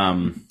the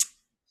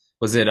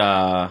was it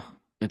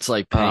it's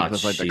like pink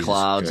with like the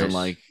clouds Christ. And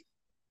like,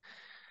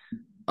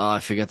 oh, I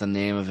forget the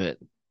name of it.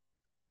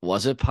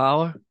 Was it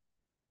Power?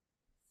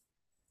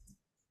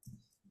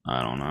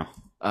 I don't know.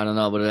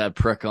 But it had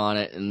Prick on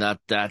it, and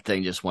that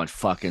thing just went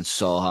fucking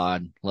so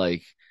hard.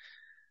 Like,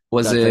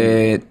 was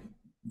it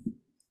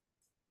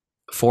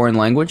Foreign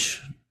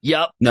Language?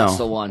 Yep, no, that's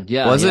the one.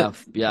 Yeah, was it?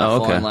 Yeah,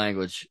 Foreign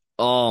Language.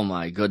 Oh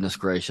my goodness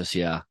gracious,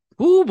 yeah.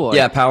 Ooh boy.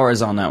 Yeah, Power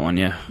is on that one.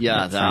 Yeah,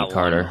 yeah, that Frank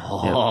Carter.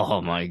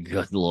 Oh my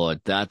good lord,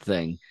 that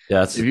thing.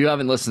 Yeah, if you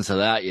haven't listened to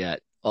that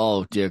yet,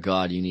 oh dear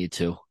God, you need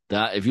to.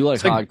 That if you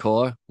like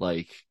hardcore,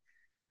 like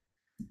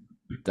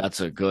that's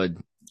like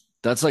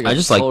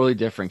a totally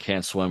different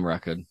Can't Swim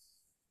record.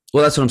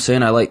 Well, that's what I'm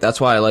saying.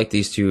 That's why I like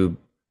these two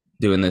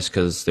doing this,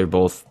 because they're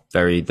both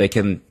they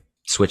can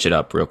switch it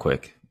up real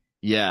quick.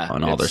 Yeah,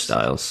 on all their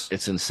styles.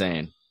 It's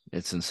insane.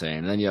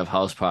 And then you have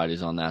house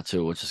parties on that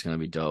too, which is going to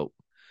be dope.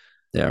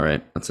 Yeah,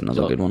 right. That's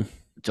another good one.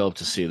 Dope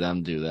to see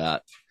them do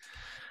that.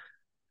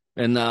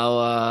 And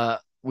now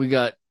we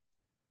got.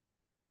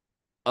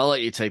 I'll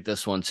let you take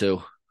this one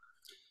too.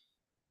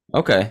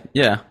 Okay.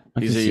 Yeah,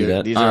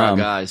 These are our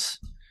guys.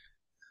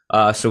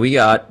 So we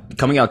got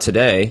coming out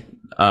today,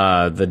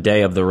 the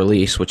day of the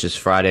release, which is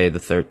Friday the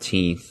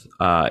 13th,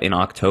 in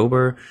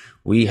October.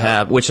 We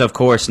have, which of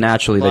course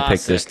naturally they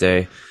picked this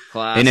day.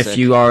 Classic. And if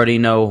you already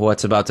know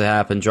what's about to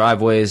happen,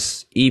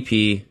 Driveways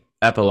EP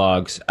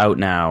Epilogues out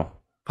now.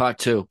 Part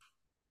 2.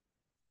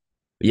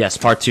 Yes,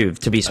 part 2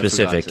 to be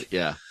specific.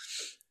 Yeah.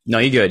 No,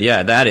 you're good.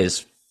 Yeah, that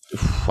is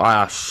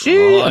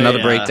Shit.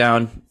 Another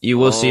breakdown. You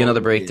will see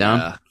another breakdown.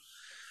 Yeah.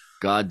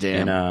 God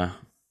damn. And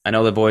I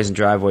know the boys in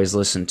Driveways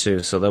listen too,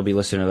 so they'll be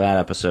listening to that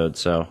episode.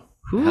 So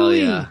hell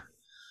yeah.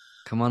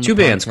 Come on. Two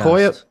bands,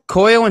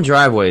 Koyo and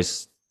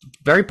Driveways.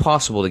 Very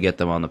possible to get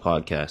them on the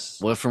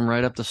podcast. We're from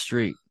right up the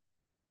street.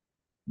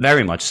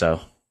 Very much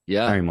so.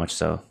 Yeah. Very much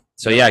so.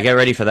 So yeah, get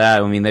ready for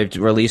that. I mean, they've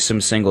released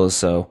some singles,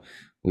 so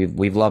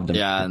we've loved them.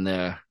 Yeah,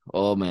 and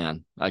oh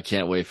man, I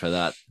can't wait for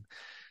that.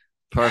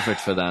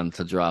 Perfect for them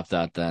to drop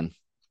that then.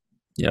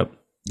 Yep.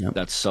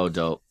 That's so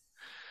dope.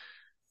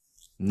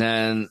 And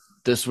then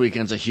this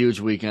weekend's a huge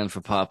weekend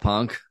for pop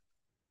punk.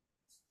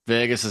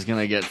 Vegas is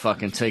gonna get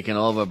fucking taken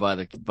over by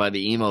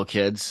the emo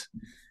kids.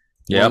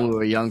 Yeah. When We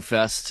Were Young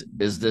Fest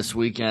is this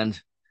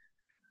weekend.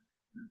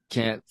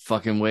 Can't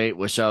fucking wait.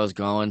 Wish I was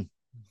going.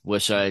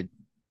 Wish I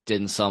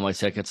didn't sell my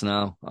tickets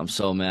now. I'm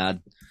so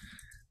mad.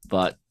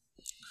 But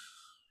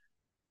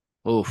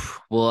we'll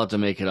have to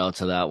make it out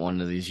to that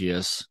one of these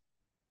years.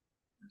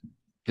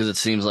 Because it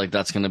seems like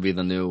that's gonna be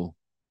the new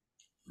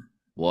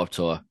Warped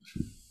Tour.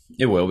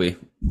 It will be.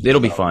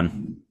 It'll be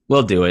fun.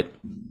 We'll do it.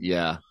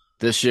 Yeah.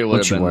 This year would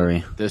have been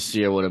worry. This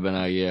year would have been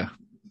our year.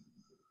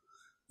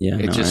 Yeah.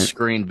 It just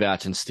screened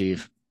Batch and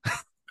Steve.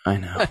 I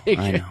know.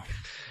 I know.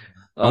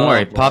 Don't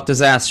worry, Pop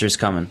Disaster's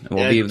coming.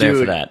 We'll be there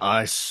for that.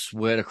 I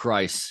swear to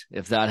Christ,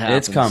 if that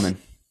happens, it's coming.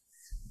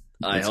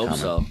 I hope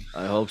so.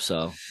 I hope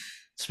so.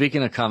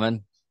 Speaking of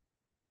coming.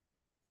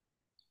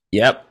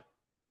 Yep.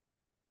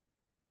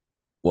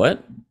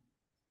 What?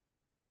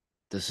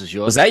 This is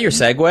yours. Was that your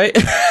segue?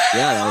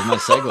 Yeah, that was my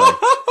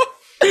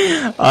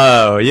segue.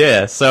 Oh,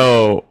 yeah.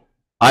 So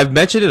I've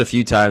mentioned it a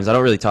few times. I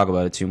don't really talk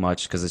about it too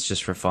much because it's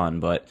just for fun.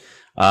 But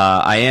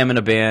I am in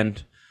a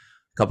band,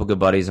 a couple good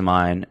buddies of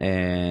mine.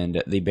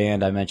 And the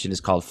band I mentioned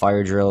is called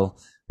Fire Drill.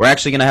 We're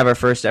actually going to have our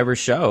first ever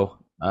show.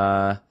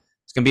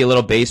 It's going to be a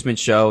little basement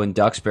show in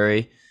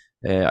Duxbury.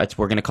 We're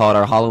going to call it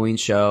our Halloween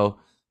show,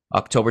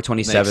 October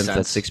 27th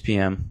at 6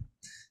 p.m.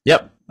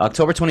 Yep,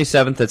 October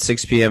 27th at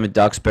 6 p.m. in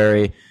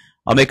Duxbury.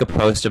 I'll make a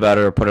post about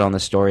it or put it on the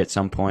story at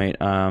some point.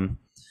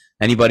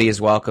 Anybody is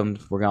welcome.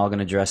 We're all going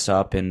to dress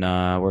up, and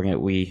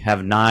we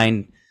have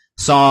 9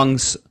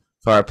 songs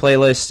for our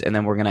playlist, and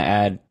then we're going to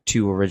add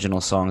 2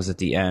 original songs at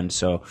the end.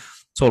 So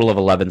total of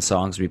 11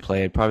 songs we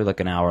played, probably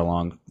like an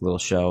hour-long little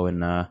show, and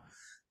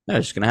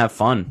just going to have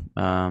fun.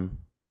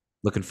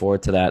 Looking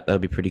forward to that. That'll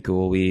be pretty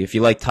cool. If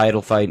you like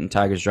Title Fight and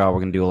Tiger's Draw,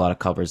 we're going to do a lot of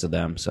covers of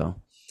them. So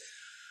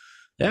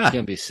yeah, it's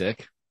going to be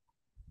sick.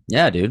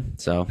 Yeah, dude.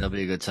 So that'll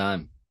be a good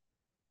time.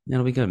 Yeah,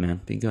 it'll be good,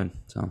 man. Be good.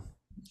 So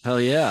hell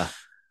yeah.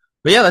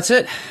 But yeah, that's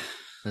it.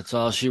 That's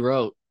all she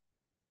wrote.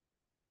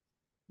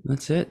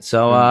 That's it.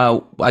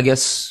 So I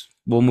guess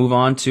we'll move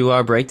on to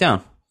our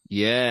breakdown.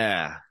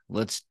 Yeah,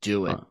 let's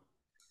do it.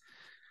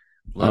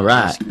 All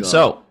right.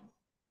 So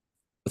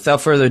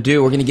without further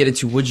ado, we're going to get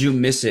into Would You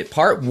Miss It?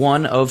 Part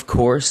 1, of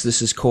course.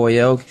 This is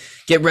Koyo.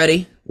 Get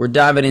ready. We're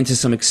diving into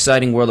some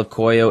exciting world of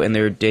Koyo and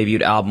their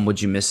debut album,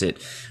 Would You Miss It?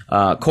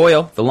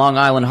 Koyo, the Long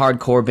Island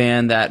hardcore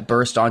band that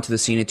burst onto the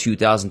scene in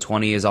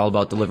 2020, is all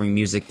about delivering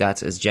music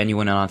that's as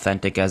genuine and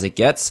authentic as it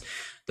gets.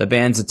 The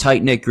band's a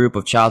tight-knit group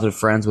of childhood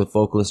friends with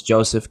vocalist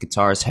Joseph,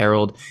 guitarist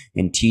Harold,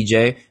 and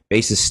TJ,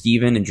 bassist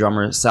Steven, and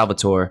drummer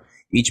Salvatore,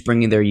 each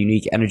bringing their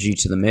unique energy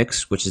to the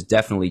mix, which is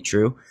definitely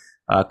true.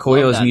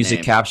 Koyo's music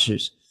name.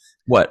 Captures...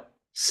 What?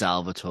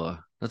 Salvatore.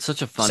 That's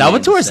such a fun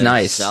Salvatore's name.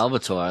 nice.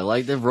 Salvatore. I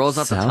like it. Rolls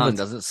off the tongue,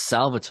 doesn't it?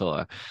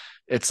 Salvatore.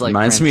 It's like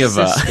reminds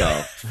Francisco. me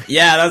of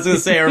yeah, I was gonna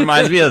say it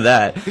reminds me of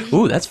that.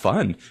 Ooh, that's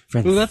fun.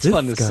 Ooh, that's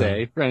fun to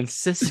say.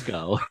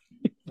 Francisco.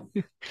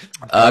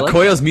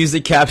 Koyo's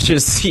music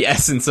captures the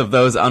essence of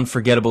those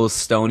unforgettable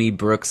Stony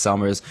Brook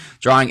summers,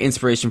 drawing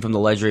inspiration from the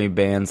legendary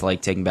bands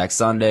like Taking Back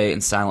Sunday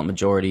and Silent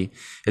Majority.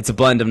 It's a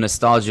blend of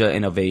nostalgia and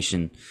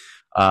innovation.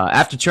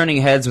 After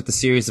turning heads with a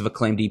series of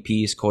acclaimed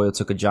EPs, Koyo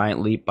took a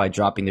giant leap by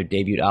dropping their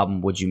debut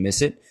album, Would You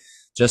Miss It?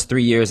 Just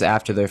 3 years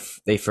after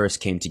they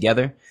first came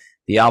together.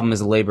 The album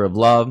is a labor of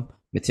love,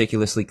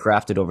 meticulously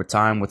crafted over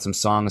time, with some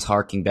songs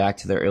harking back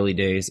to their early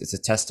days. It's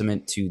a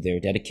testament to their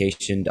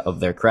dedication of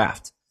their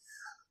craft.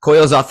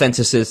 Koyo's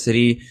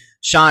authenticity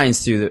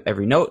shines through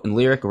every note and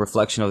lyric, a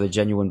reflection of the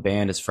genuine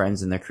band as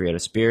friends in their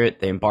creative spirit.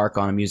 They embark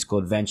on a musical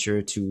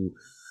adventure to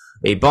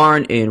a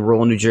barn in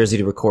rural New Jersey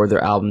to record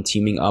their album,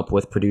 teaming up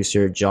with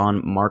producer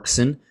John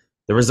Markson.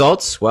 The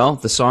results? Well,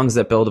 the songs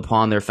that build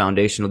upon their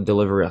foundation will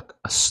deliver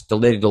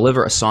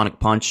a sonic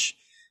punch.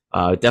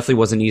 It definitely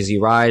was an easy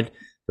ride.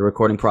 The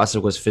recording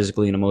process was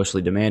physically and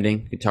emotionally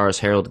demanding. Guitarist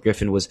Harold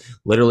Griffin was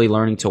literally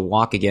learning to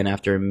walk again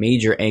after a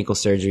major ankle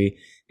surgery,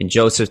 and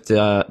Joseph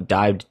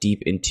dived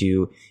deep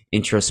into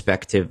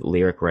introspective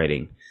lyric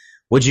writing.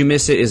 Would You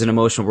Miss It is an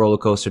emotional roller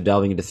coaster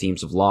delving into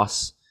themes of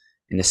loss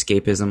and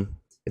escapism.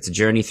 It's a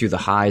journey through the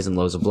highs and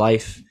lows of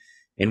life.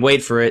 And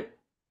wait for it,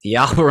 the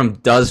album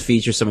does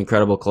feature some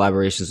incredible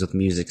collaborations with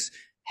music's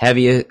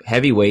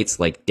heavyweights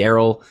like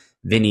Daryl,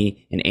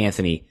 Vinny, and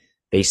Anthony.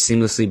 They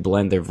seamlessly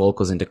blend their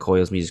vocals into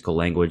Koyo's musical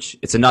language.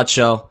 It's a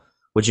nutshell.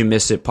 Would You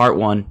Miss It? Part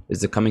 1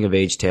 is the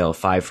coming-of-age tale of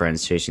 5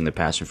 friends chasing their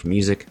passion for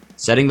music,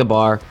 setting the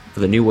bar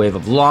for the new wave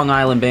of Long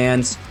Island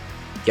bands.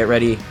 Get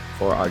ready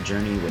for our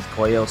journey with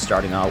Koyo,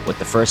 starting out with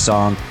the first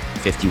song,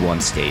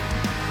 51 State.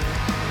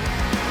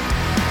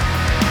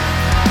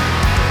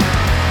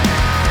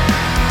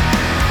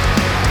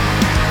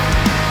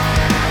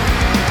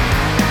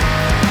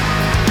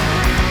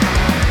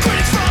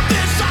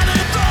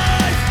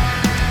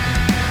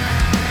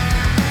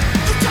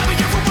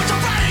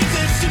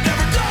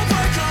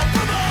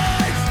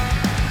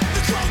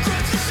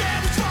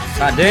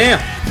 God damn.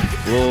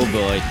 Oh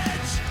boy.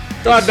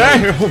 God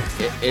damn.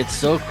 It's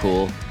so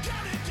cool.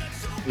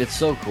 It's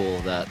so cool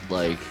that,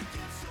 like,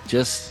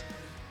 just,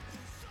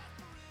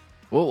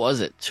 what was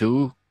it?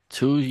 Two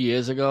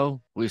years ago,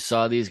 we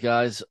saw these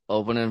guys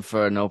opening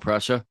for No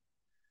Pressure.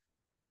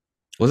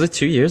 Was it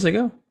 2 years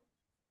ago?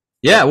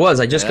 Yeah, it was.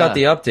 I just got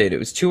Yeah. the update. It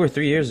was 2 or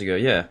 3 years ago.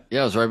 Yeah.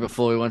 Yeah, it was right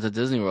before we went to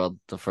Disney World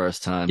the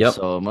first time. Yep.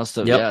 So it must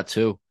have, Yep. yeah,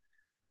 2.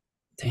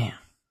 Damn.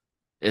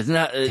 Isn't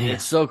that, Damn.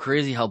 it's so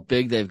crazy how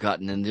big they've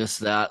gotten in just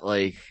that,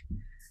 like,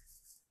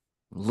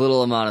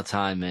 little amount of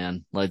time,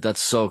 man. Like, that's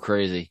so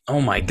crazy.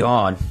 Oh my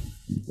God.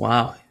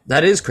 Wow.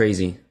 That is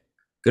crazy.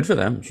 Good for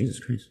them. Jesus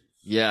Christ.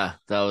 Yeah,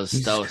 that was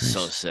Jesus Christ.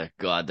 so sick.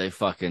 God, they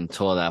fucking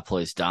tore that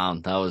place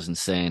down. That was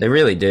insane. They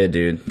really did,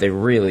 dude. They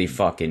really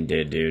fucking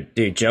did, dude.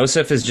 Dude,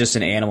 Joseph is just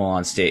an animal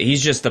on stage.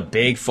 He's just a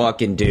big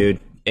fucking dude,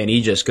 and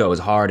he just goes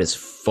hard as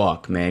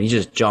fuck, man. He's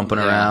just jumping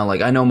around.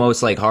 Like, I know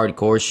most, like,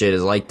 hardcore shit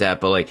is like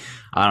that, but, like,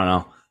 I don't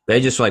know. They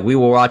just, like, we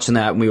were watching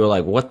that, and we were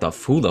like,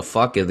 who the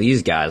fuck are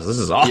these guys? This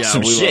is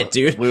awesome shit,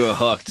 dude. We were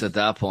hooked at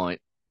that point.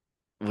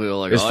 We were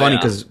like, it was funny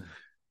because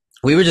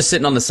we were just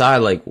sitting on the side,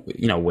 like,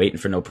 you know, waiting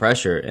for No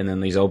Pressure, and then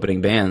these opening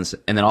bands,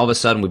 and then all of a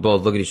sudden we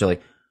both look at each other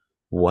like,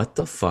 what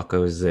the fuck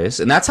is this?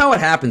 And that's how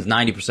it happens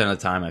 90% of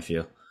the time, I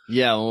feel.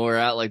 Yeah, when we're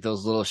at, like,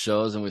 those little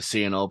shows and we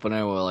see an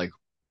opener, we're like,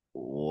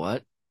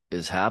 what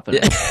is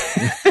happening?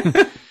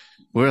 Yeah.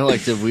 We're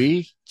like, did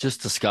we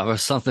just discover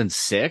something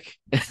sick?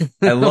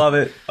 I love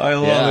it. I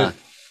love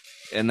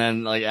it. And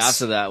then, like,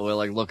 after that, we're,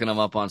 like, looking them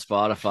up on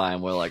Spotify,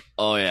 and we're like,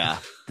 oh, yeah,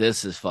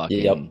 this is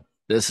fucking,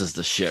 this is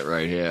the shit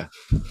right here.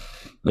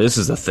 This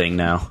is the thing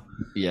now.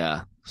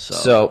 Yeah.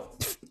 So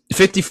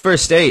 51st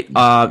State,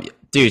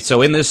 dude,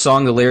 so in this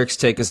song, the lyrics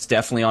take us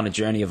definitely on a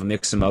journey of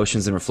mixed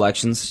emotions and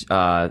reflections.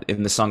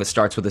 In the song, it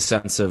starts with a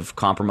sense of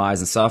compromise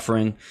and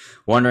suffering,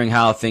 wondering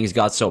how things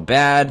got so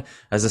bad.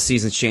 As the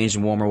seasons change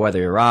and warmer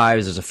weather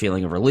arrives, there's a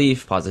feeling of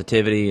relief,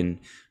 positivity, and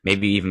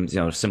maybe even, you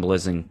know,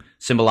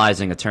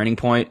 symbolizing a turning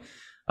point.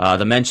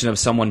 The mention of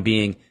someone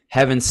being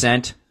heaven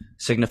sent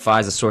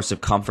signifies a source of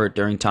comfort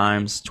during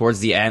times. Towards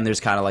the end, there's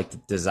kind of like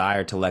the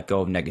desire to let go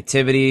of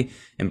negativity,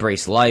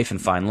 embrace life,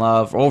 and find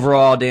love.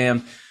 Overall,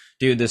 damn,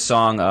 dude, this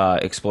song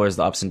explores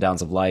the ups and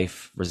downs of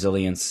life,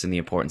 resilience, and the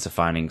importance of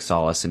finding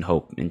solace and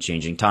hope in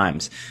changing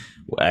times.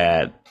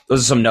 Those are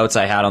some notes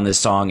I had on this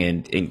song,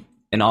 and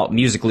all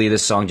musically,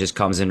 this song just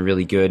comes in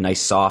really good. Nice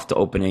soft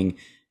opening,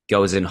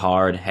 goes in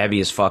hard,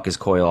 heavy as fuck as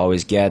Koyo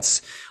always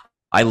gets.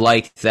 I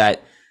like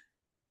that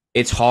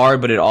it's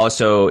hard, but it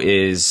also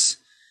is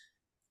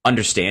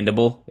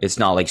understandable. It's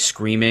not like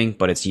screaming,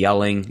 but it's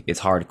yelling. It's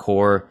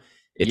hardcore.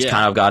 It's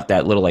kind of got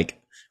that little, like,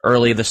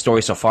 early the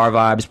story so far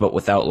vibes, but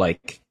without,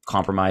 like,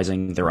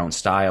 compromising their own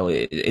style.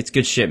 It's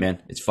good shit,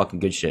 man. It's fucking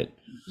good shit.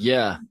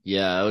 Yeah,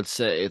 I would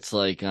say it's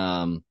like,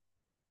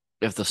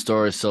 if the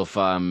story so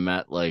far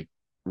met, like,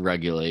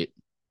 Regulate.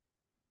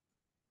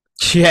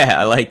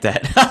 Yeah, I like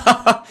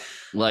that.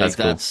 Like,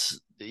 that's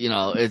cool. You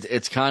know,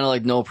 it's kind of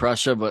like No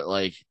Pressure, but,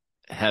 like,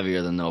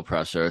 heavier than No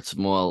Pressure. It's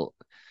more.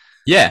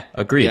 Yeah,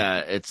 agreed. Yeah,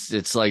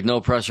 it's like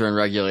No Pressure and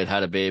Regulate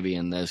had a baby,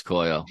 and there's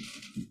Koyo.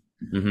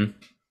 Mm-hmm.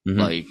 Mm-hmm.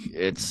 Like,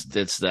 it's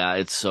that.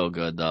 It's so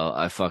good, though.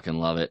 I fucking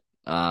love it.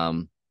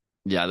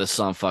 Yeah, this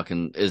song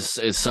fucking is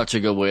such a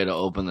good way to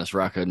open this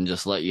record and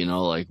just let you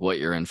know, like, what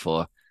you're in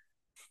for.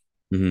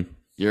 Mm-hmm.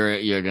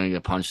 You're gonna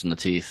get punched in the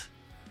teeth,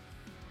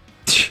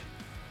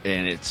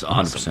 and it's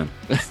awesome.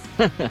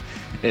 100%.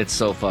 It's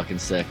so fucking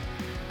sick.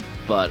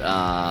 But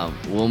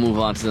we'll move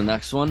on to the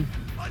next one.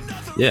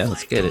 Yeah,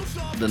 let's get it.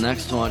 The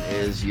next one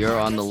is You're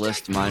on the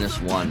List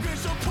 -1.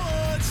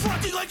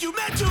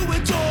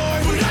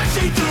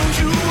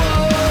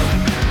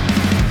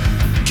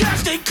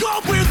 Casting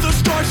call with the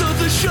stars of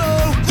the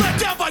show. Let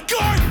down my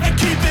guard and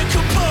keep it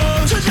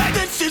composed. Tonight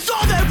this is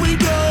all that we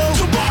know.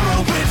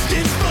 Tomorrow it's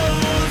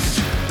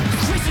disposed.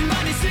 Twisting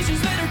my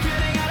decisions that are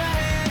getting out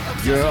of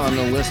hand. You're on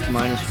the List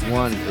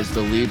 -1 is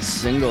the lead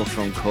single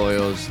from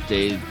Koyo's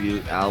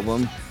debut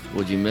album,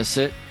 Would You Miss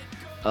It?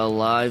 A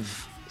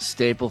live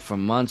staple for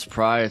months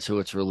prior to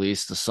its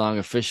release, the song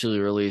officially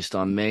released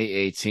on May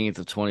 18th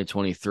of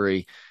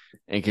 2023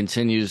 and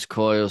continues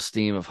Koyo's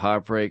theme of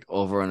heartbreak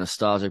over a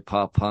nostalgic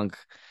pop-punk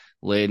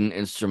laden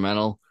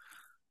instrumental.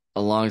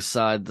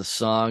 Alongside the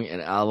song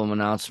and album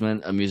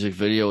announcement, a music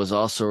video was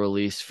also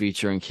released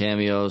featuring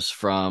cameos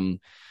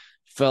from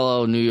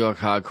fellow New York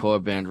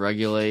hardcore band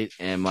Regulate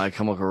and My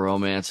Chemical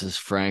Romance's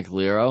Frank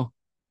Lero.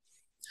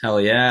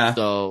 Hell yeah.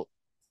 So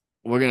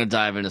we're going to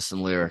dive into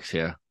some lyrics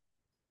here.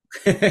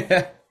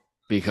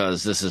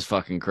 because this is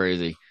fucking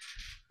crazy.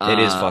 It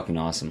is fucking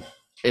awesome.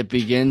 It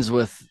begins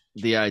with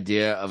the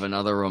idea of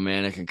another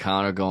romantic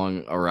encounter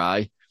going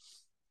awry.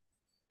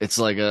 It's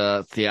like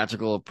a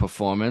theatrical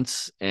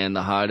performance, and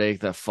the heartache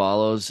that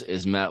follows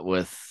is met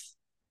with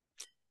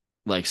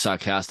like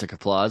sarcastic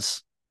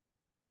applause.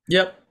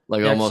 Yep.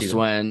 Like almost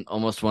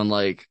when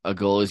like a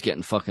goalie's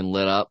getting fucking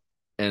lit up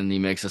and he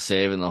makes a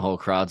save and the whole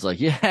crowd's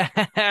like,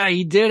 yeah,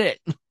 he did it.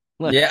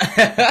 Like, yeah.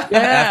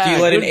 After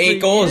you let in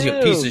 8 goals, you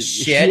piece of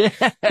shit.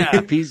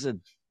 Yeah,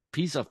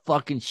 piece of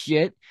fucking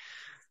shit.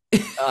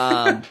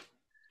 The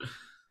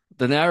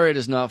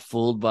narrator's not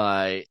fooled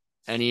by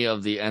any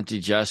of the empty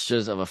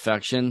gestures of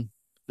affection.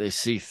 They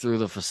see through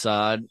the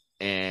facade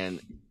and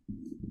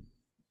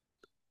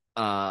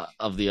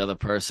of the other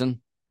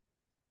person.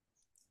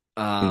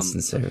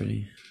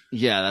 Insincerity.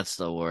 Yeah, that's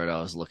the word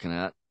I was looking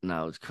at.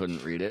 No, I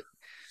couldn't read it.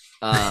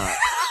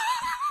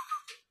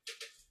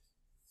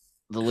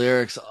 The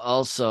lyrics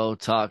also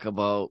talk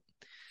about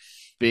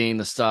being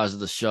the stars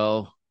of the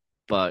show,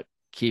 but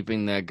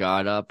keeping their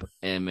guard up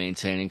and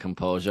maintaining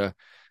composure.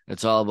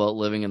 It's all about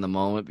living in the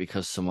moment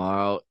because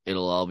tomorrow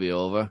it'll all be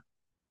over.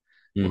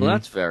 Mm-hmm. Well,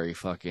 that's very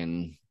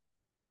fucking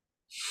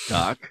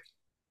dark.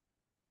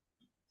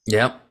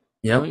 Yep.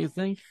 Don't you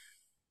think?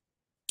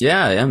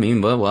 Yeah, I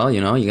mean, well,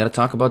 you know, you got to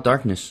talk about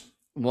darkness.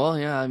 Well,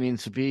 yeah, I mean,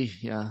 to be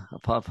a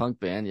pop punk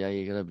band, yeah,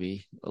 you got to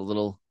be a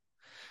little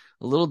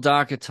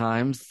dark at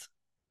times.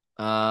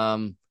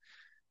 God,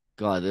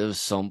 there was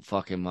so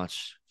fucking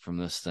much from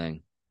this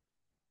thing.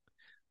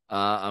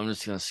 I'm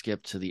just gonna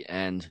skip to the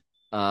end.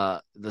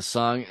 The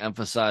song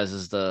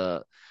emphasizes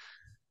the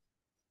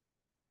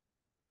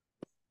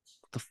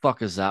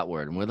fuck is that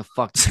word? And where the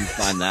fuck did you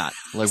find that?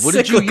 Like, what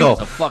did you use?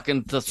 A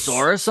fucking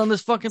thesaurus on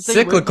this fucking thing?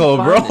 Cyclical,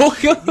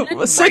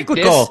 bro.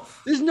 Cyclical.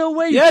 There's no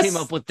way you came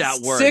up with that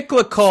word.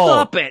 Cyclical.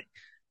 Stop it.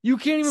 You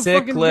can't even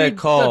fucking read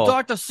the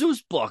Dr.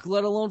 Seuss book,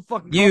 let alone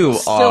fucking you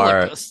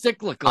are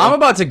cyclical. I'm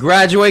about to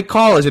graduate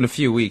college in a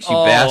few weeks, you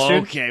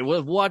bastard. Okay,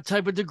 with what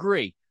type of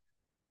degree?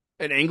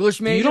 An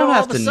English major? You don't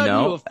have to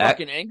know. You a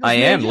fucking English I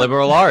major? am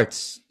liberal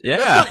arts. Yeah.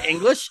 That's not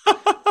English.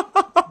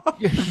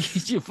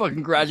 You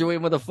fucking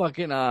graduating with a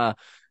fucking what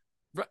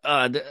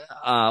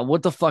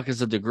the fuck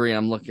is a degree?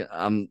 What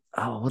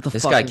the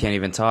this fuck? Guy can't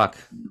even talk.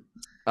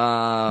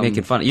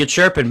 Making fun. You're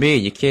chirping me.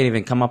 You can't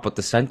even come up with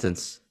the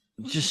sentence.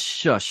 Just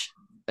shush.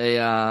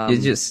 You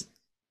just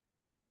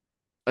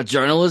a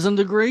journalism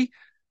degree?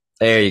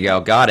 There you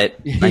go. Got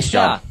it. Nice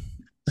job.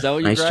 Is that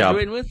what you're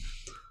graduating with?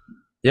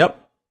 Yep.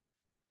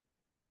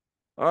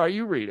 All right,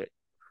 you read it.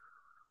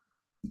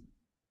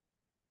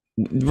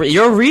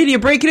 You're reading. You're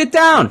breaking it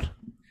down.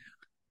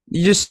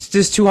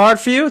 It's too hard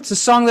for you? It's a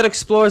song that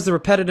explores the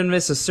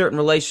repetitiveness of certain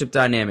relationship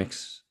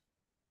dynamics.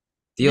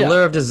 The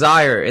allure of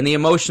desire and the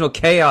emotional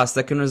chaos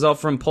that can result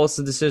from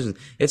impulsive decisions.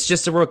 It's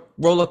just a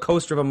roller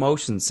coaster of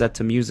emotions set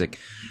to music.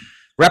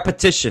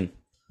 Repetition.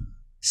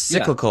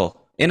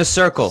 Cyclical. In a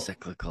circle.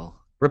 Cyclical.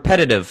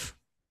 Repetitive.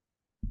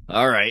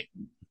 All right.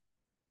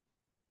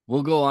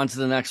 We'll go on to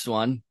the next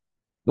one.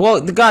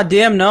 Well,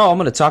 goddamn no, I'm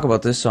going to talk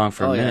about this song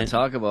for a minute. Yeah,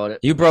 talk about it.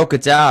 You broke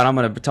it down. I'm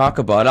going to talk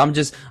about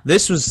it.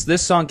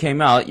 This song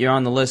came out. You're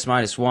on the list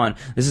 -1.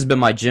 This has been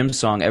my gym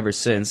song ever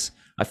since.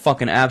 I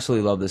fucking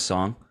absolutely love this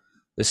song.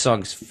 This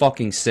song's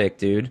fucking sick,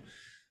 dude.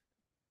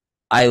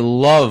 I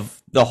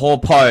love the whole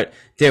part.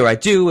 Dare I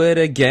do it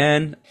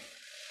again?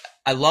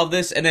 I love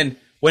this. And then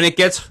when it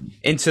gets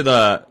into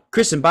the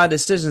christened by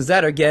decisions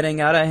that are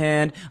getting out of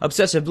hand,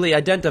 obsessively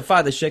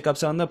identify the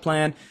shakeups on the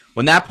plan.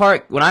 When I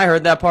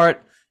heard that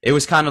part, it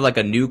was kind of like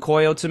a new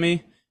Koyo to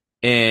me,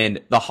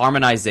 and the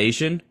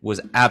harmonization was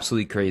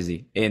absolutely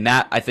crazy. And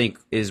that, I think,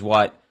 is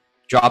what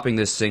dropping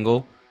this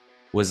single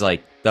was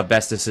like the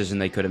best decision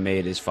they could have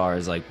made as far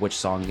as like which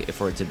song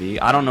for it to be.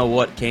 I don't know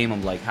what came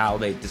of like how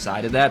they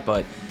decided that,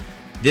 but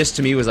this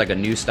to me was like a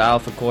new style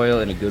for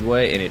Koyo in a good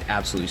way, and it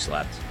absolutely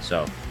slapped.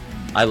 So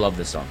I love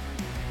this song.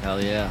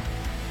 Hell yeah.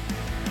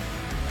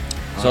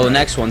 So the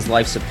next one's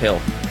Life's a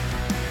Pill.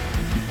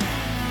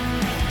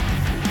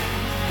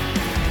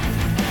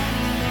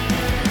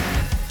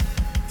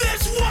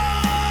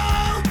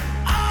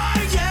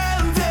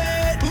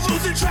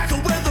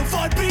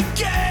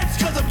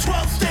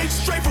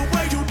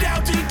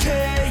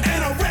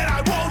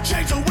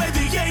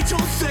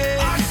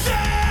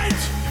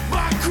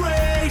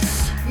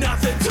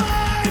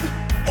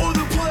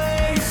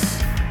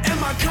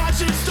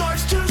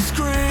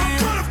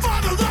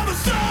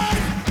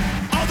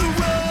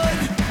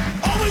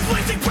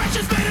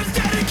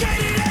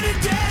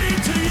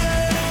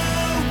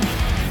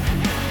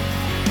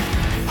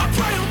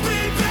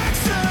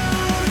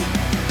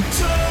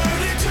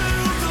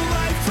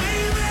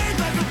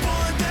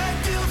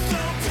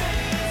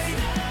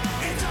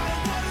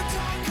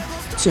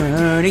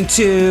 Turning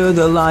to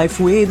the life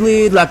we'd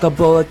lead like a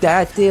bullet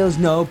that deals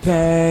no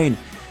pain.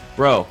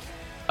 Bro,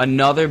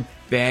 another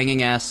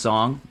banging ass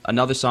song.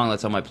 Another song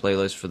that's on my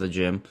playlist for the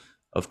gym,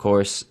 of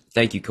course.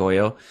 Thank you,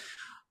 Koyo.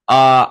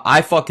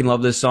 I fucking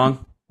love this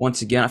song.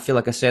 Once again, I feel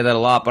like I say that a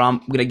lot, but I'm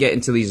going to get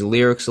into these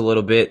lyrics a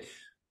little bit.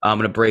 I'm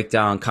going to break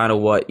down kind of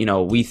what,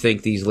 we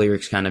think these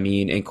lyrics kind of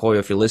mean. And Koyo,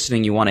 if you're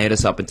listening, you want to hit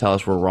us up and tell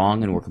us we're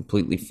wrong and we're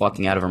completely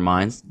fucking out of our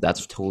minds.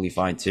 That's totally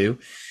fine too.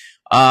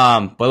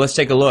 But let's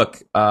take a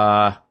look.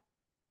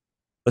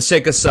 Let's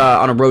take us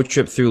on a road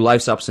trip through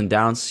life's ups and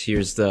downs.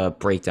 Here's the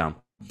breakdown.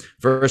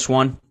 Verse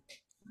 1,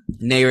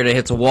 narrator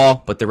hits a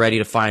wall, but they're ready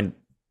to find,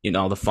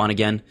 the fun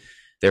again.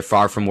 They're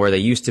far from where they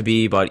used to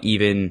be, but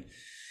even,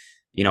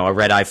 a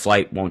red-eye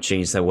flight won't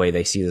change the way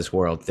they see this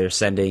world. They're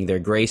sending their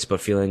grace,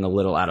 but feeling a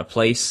little out of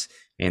place,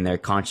 and the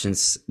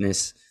conscience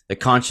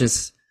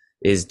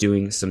is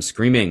doing some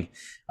screaming.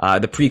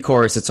 The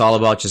pre-chorus, it's all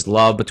about just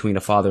love between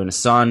a father and a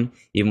son.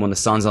 Even when the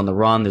son's on the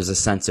run, there's a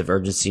sense of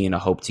urgency and a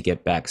hope to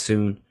get back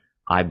soon.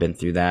 I've been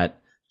through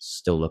that.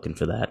 Still looking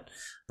for that.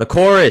 The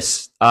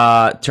chorus,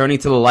 turning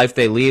to the life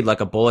they lead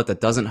like a bullet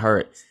that doesn't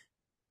hurt.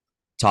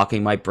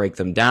 Talking might break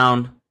them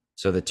down,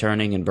 so they're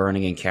turning and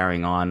burning and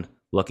carrying on,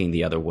 looking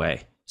the other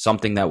way.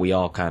 Something that we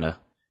all kind of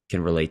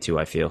can relate to,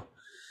 I feel.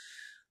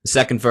 The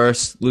second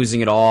verse,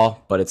 losing it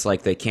all, but it's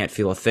like they can't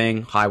feel a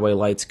thing. Highway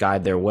lights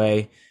guide their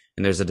way,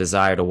 and there's a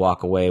desire to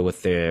walk away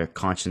with their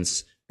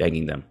conscience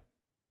begging them.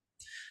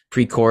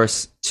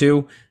 Pre-chorus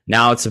 2,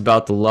 now it's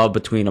about the love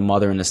between a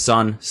mother and a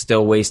son,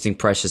 still wasting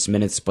precious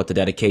minutes, but the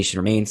dedication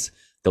remains.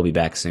 They'll be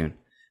back soon.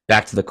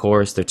 Back to the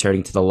chorus, they're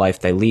turning to the life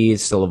they lead,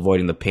 still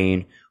avoiding the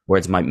pain.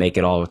 Words might make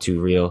it all too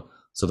real,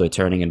 so they're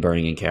turning and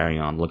burning and carrying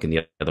on, looking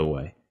the other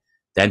way.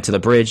 Then to the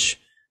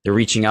bridge, they're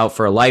reaching out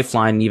for a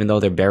lifeline, even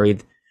though they're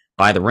buried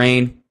by the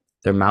rain.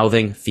 They're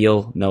mouthing,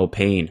 feel no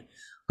pain.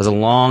 There's a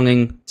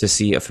longing to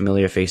see a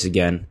familiar face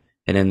again.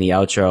 And in the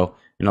outro,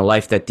 in a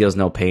life that deals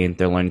no pain,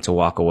 they're learning to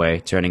walk away,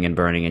 turning and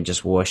burning, and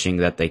just wishing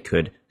that they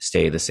could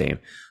stay the same.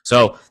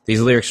 So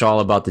these lyrics are all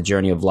about the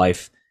journey of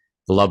life,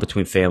 the love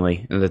between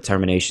family, and the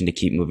determination to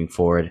keep moving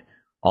forward.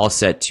 All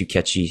set to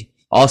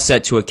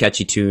a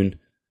catchy tune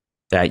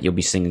that you'll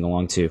be singing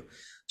along to.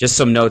 Just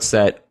some notes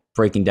that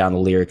breaking down the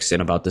lyrics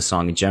and about the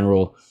song in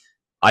general.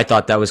 I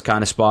thought that was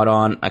kind of spot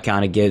on. I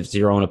kind of gives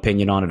your own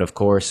opinion on it, of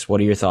course. What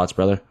are your thoughts,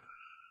 brother?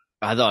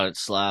 I thought it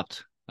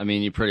slapped. I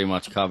mean, you pretty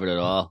much covered it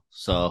all.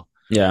 So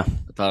yeah,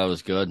 I thought it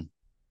was good.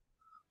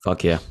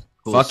 Fuck yeah.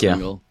 Cool Fuck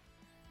single.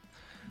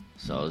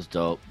 Yeah. So it was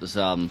dope. This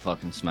album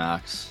fucking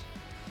smacks.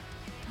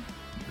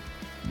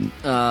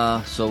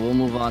 So we'll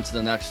move on to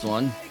the next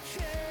one.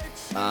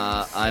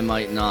 I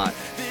Might Not.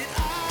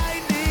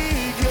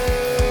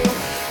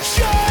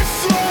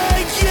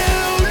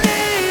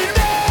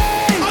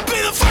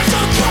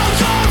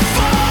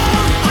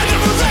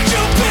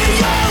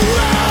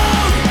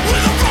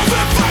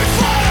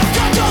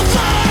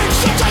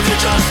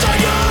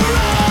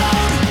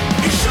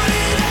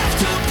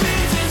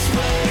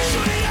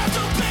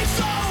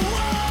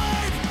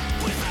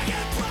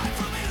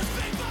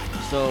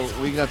 So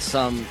we got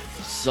some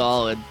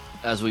solid,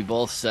 as we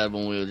both said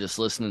when we were just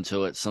listening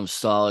to it, some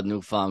solid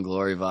Newfound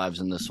Glory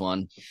vibes in this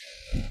one.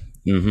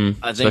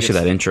 Mm-hmm. Especially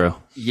that intro.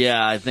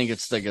 Yeah, I think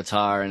it's the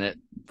guitar in it,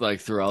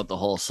 like throughout the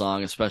whole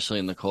song, especially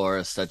in the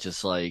chorus, that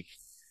just like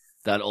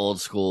that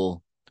old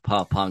school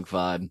pop punk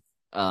vibe.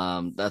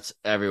 That's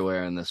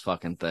everywhere in this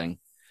fucking thing.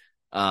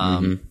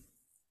 I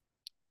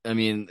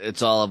mean,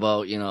 it's all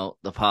about,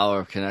 the power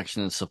of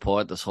connection and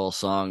support, this whole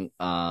song.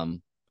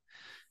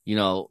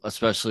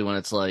 Especially when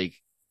it's like,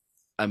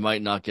 I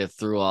might not get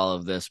through all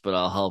of this, but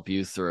I'll help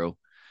you through,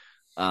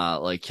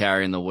 like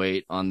carrying the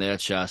weight on their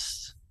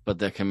chest, but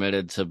they're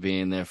committed to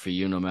being there for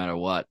you no matter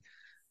what.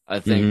 I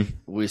think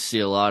we see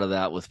a lot of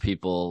that with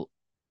people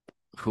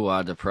who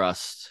are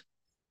depressed,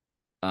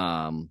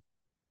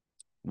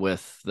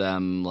 with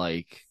them,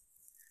 like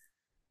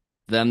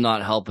them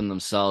not helping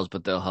themselves,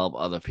 but they'll help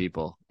other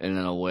people. And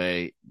in a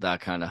way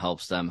that kind of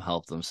helps them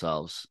help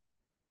themselves.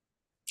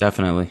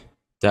 Definitely.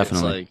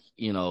 It's like,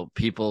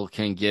 people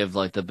can give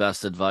like the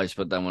best advice,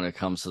 but then when it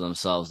comes to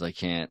themselves, they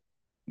can't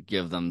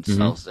give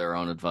themselves their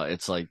own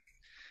advice.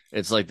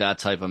 It's like that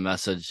type of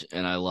message.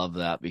 And I love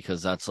that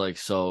because that's like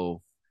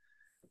so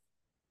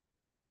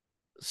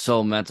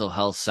mental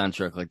health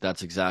centric. Like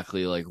that's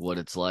exactly like what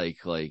it's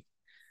like. Like,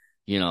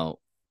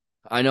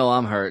 I know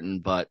I'm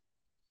hurting, but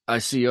I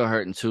see you're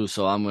hurting too.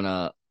 So I'm going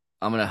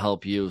to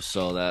help you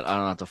so that I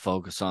don't have to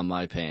focus on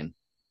my pain.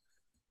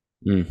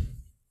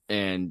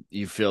 And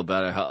you feel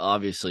better.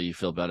 Obviously, you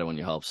feel better when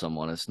you help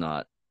someone. It's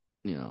not,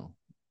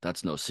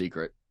 that's no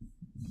secret.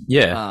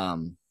 Yeah.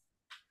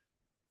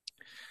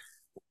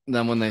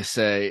 Then when they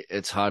say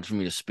it's hard for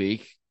me to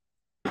speak,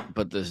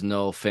 but there's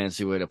no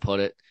fancy way to put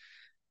it.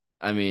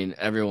 I mean,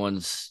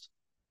 everyone's,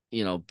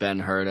 been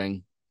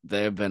hurting.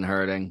 They've been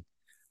hurting.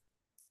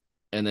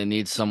 And they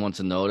need someone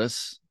to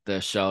notice. They're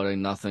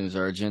shouting, nothing's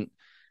urgent,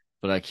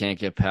 but I can't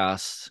get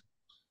past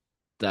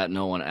that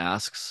no one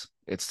asks.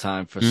 It's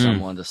time for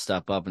someone to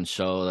step up and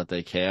show that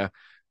they care.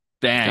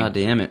 Bang. God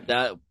damn it.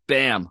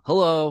 Bam.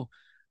 Hello.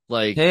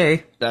 Like,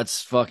 hey,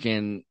 that's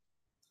fucking,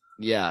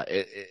 yeah.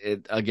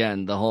 It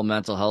again, the whole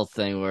mental health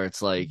thing where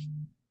it's like,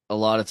 a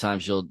lot of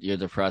times you're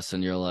depressed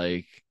and you're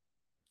like,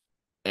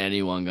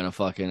 anyone gonna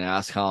fucking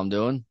ask how I'm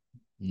doing?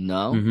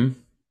 No.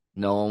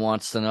 No one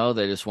wants to know.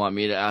 They just want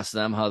me to ask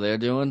them how they're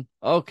doing.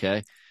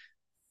 Okay.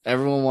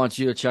 everyone wants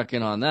you to check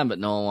in on them, but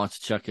no one wants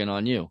to check in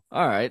on you.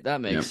 All right,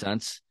 that makes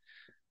sense.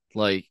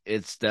 Like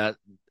this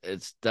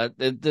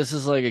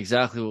is like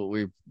exactly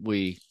what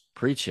we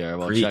preach here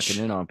about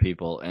checking in on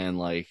people and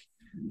like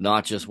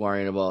not just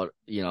worrying about,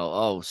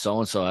 oh, so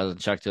and so hasn't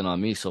checked in on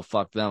me, so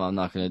fuck them. I'm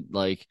not gonna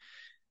like,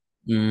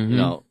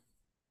 you're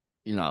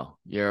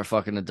a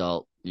fucking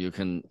adult. You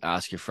can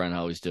ask your friend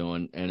how he's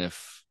doing, and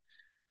if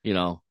you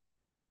know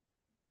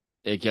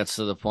it gets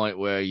to the point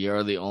where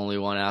you're the only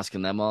one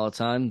asking them all the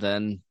time,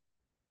 then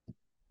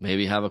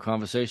maybe have a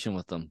conversation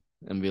with them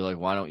and be like,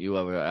 why don't you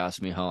ever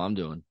ask me how I'm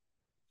doing,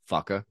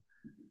 fucker?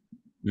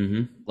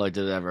 Like,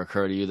 did it ever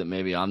occur to you that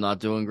maybe I'm not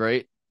doing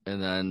great?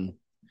 And then,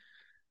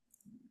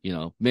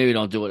 maybe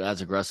don't do it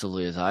as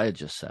aggressively as I had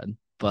just said,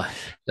 but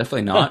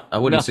definitely not. I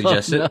wouldn't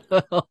suggest it.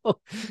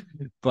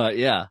 But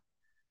yeah.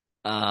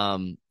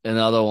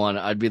 Another one,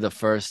 I'd be the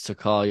first to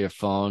call your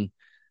phone.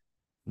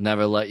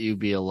 Never let you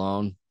be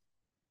alone.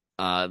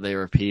 They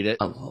repeat it.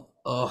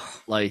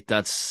 Like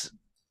that's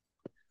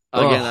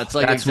again, that's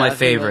like that's exactly my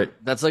favorite.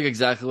 That's like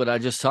exactly what I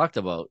just talked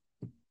about.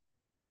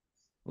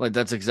 Like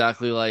that's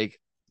exactly like,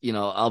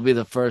 I'll be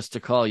the first to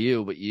call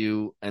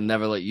you, and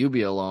never let you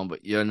be alone,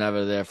 but you're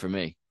never there for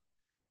me.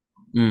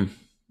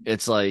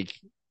 It's like,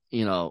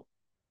 it's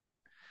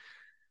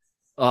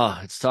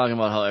talking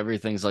about how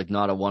everything's like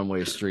not a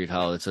one-way street,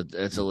 how it's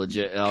a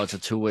legit, how it's a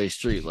two-way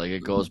street. Like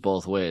it goes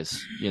both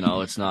ways.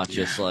 It's not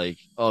just like,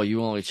 oh,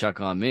 you only check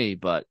on me,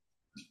 but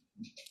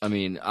I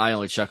mean, I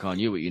only check on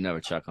you, but you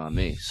never check on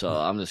me. So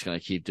I'm just going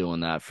to keep doing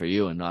that for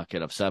you and not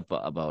get upset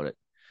about it.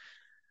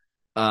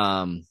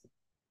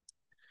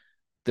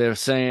 They're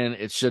saying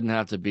it shouldn't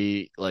have to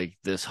be like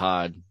this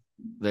hard.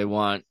 They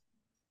want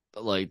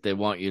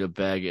you to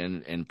beg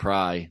and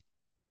pry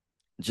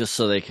just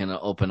so they can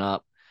open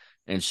up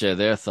and share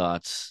their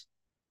thoughts.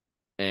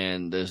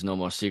 And there's no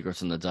more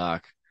secrets in the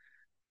dark.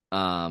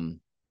 But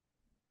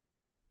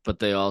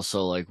they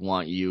also like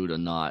want you to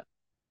not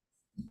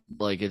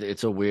like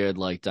it's a weird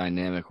like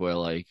dynamic where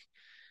like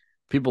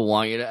people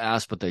want you to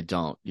ask, but they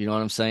don't. You know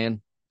what I'm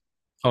saying?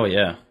 Oh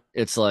yeah.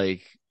 It's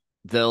like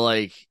they're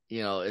like,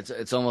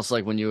 it's almost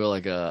like when you were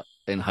like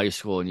in high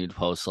school and you'd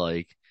post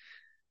like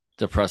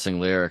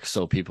depressing lyrics,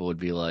 so people would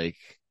be like,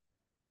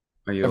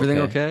 "Are you everything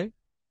okay?"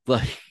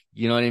 Like,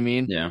 you know what I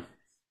mean? Yeah.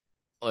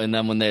 And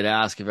then when they'd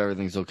ask if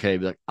everything's okay,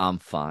 be like, "I'm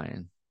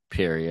fine."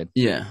 Period.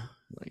 Yeah.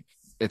 Like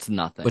it's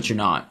nothing. But you're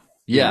not.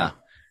 Yeah.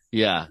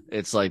 Yeah.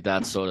 It's like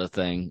that sort of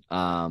thing.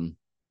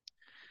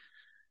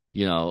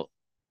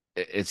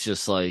 It's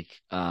just like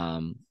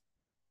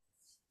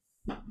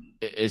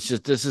it's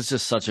just this is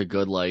just such a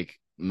good like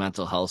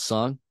mental health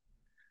song.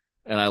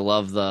 And I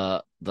love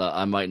the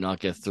I might not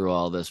get through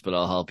all this, but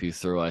I'll help you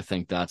through. I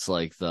think that's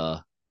like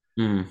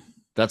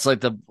that's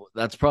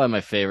probably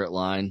my favorite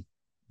line.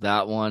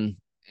 That one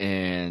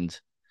and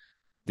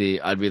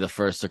I'd be the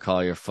first to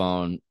call your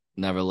phone,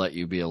 never let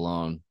you be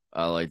alone.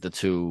 I like the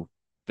two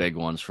big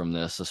ones from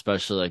this,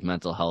 especially like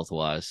mental health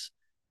wise.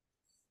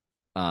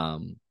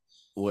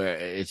 Where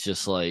it's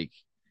just like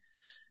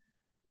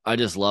I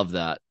just love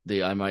that.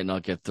 I might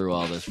not get through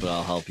all this, but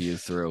I'll help you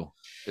through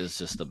is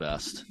just the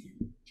best.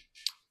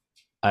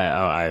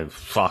 I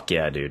fuck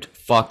yeah, dude.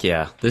 Fuck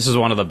yeah. This is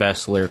one of the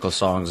best lyrical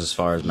songs as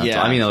far as mental.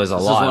 I mean, there's a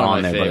lot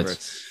on there,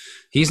 but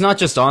he's not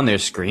just on there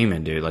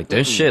screaming, dude. Like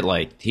there's shit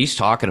like he's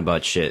talking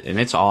about shit, and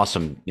it's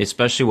awesome,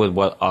 especially with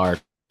what our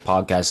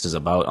podcast is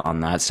about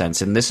on that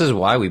sense. And this is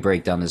why we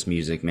break down this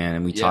music, man,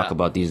 and we talk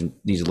about these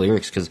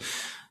lyrics because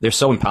they're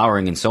so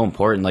empowering and so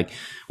important. Like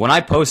when I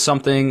post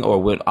something, or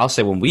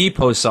when we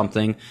post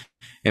something,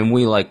 and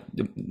we like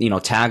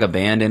tag a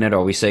band in it,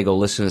 or we say go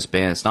listen to this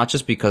band, it's not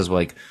just because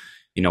like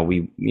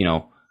we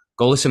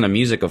go listen to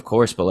music, of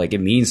course, but like it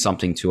means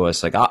something to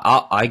us. Like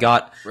I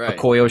got a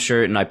Koyo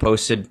shirt and I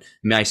posted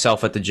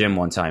myself at the gym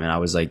one time and I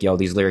was like, yo,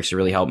 these lyrics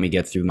really helped me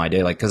get through my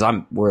day. Like, cause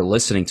we're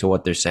listening to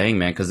what they're saying,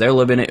 man, cause they're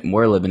living it and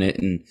we're living it.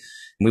 And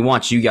we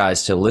want you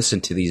guys to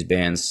listen to these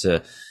bands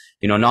to,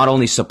 not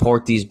only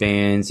support these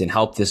bands and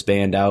help this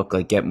band out,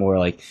 like get more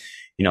like,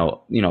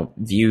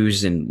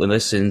 views and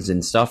listens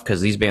and stuff,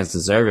 cause these bands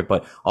deserve it,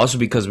 but also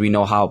because we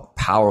know how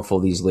powerful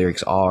these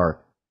lyrics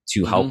are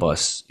to help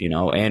us,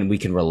 and we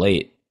can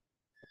relate.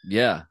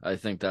 Yeah, I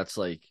think that's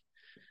like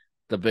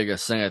the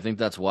biggest thing. I think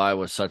that's why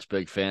we're such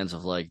big fans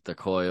of like the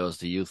Koyos,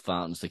 the Youth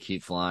Fountains, the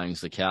Keep Flyings,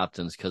 the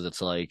Captains, because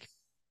it's like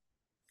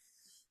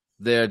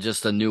they're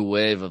just a new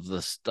wave of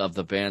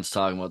the bands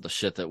talking about the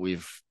shit that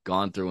we've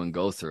gone through and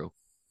go through.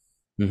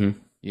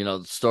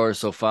 The story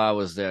so far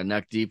was there.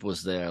 Neck Deep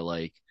was there.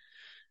 Like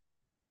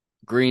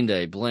Green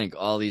Day, Blink,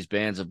 all these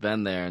bands have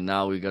been there, and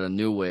now we got a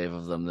new wave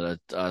of them that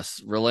are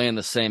relaying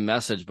the same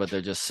message, but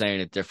they're just saying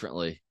it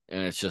differently,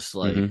 and it's just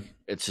like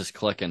it's just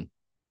clicking.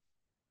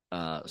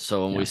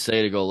 So when we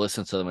say to go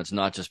listen to them, it's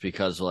not just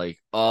because like,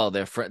 oh,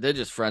 they're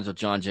just friends with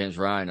John James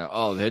Ryan, or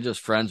oh, they're just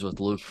friends with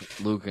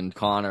Luke and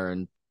Connor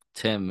and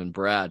Tim and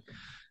Brad.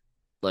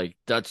 Like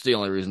that's the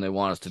only reason they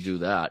want us to do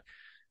that.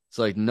 It's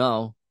like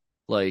no,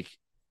 like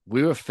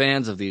we were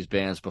fans of these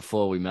bands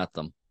before we met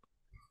them.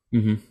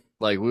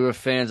 Like, we were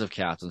fans of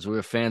Captains. We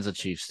were fans of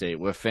Chief State.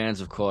 We're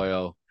fans of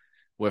Koyo.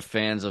 We're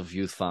fans of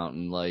Youth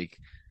Fountain. Like,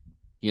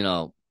 you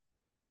know,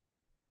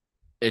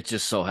 it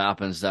just so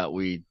happens that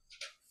we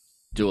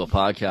do a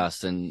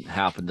podcast and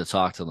happen to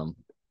talk to them.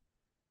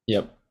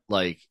 Yep.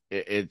 Like,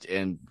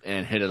 and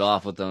hit it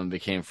off with them and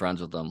became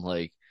friends with them.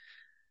 Like,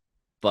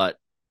 but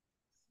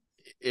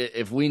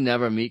if we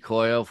never meet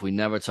Koyo, if we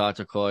never talk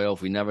to Koyo,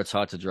 if we never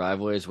talk to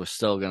Driveways, we're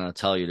still going to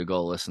tell you to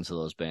go listen to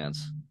those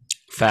bands.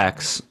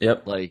 Facts.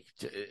 Yep. Like,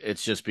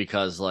 it's just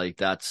because, like,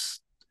 that's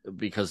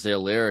because their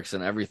lyrics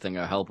and everything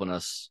are helping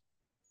us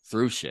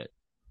through shit.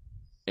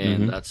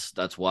 And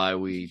that's why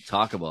we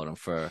talk about them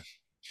for,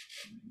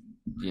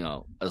 you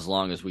know, as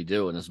long as we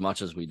do and as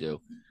much as we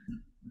do.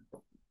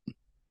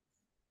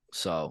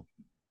 So,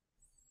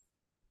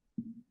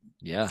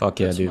 yeah.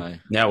 Fuck yeah,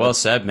 dude. Yeah, well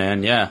said,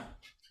 man. Yeah.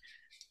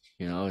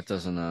 You know, it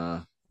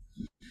doesn't,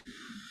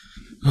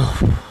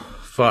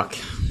 fuck.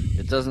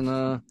 It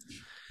doesn't,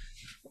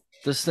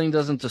 this thing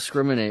doesn't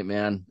discriminate,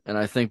 man. And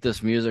I think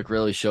this music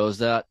really shows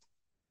that.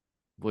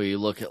 Where you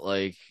look at,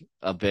 like,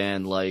 a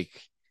band like,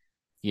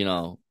 you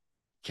know,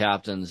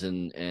 Captains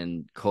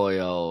and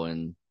Koyo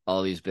and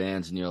all these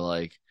bands, and you're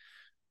like,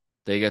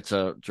 they get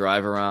to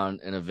drive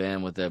around in a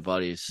van with their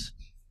buddies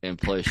and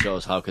play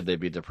shows. How could they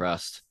be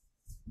depressed?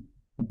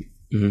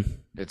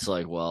 It's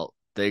like, well,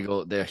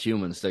 they're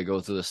humans. They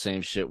go through the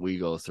same shit we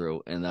go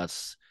through. And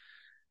that's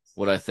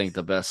what I think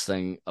the best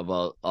thing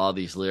about all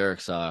these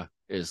lyrics are,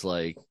 is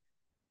like,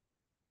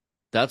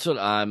 that's what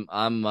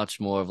I'm much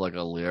more of like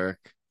a lyric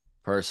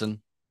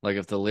person. Like,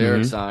 if the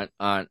lyrics aren't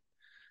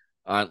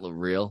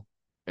real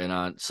and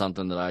aren't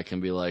something that I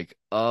can be like,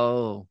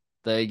 oh,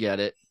 they get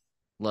it.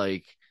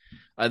 Like,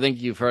 I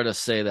think you've heard us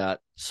say that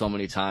so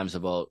many times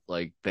about,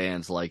 like,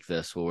 bands like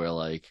this, where we're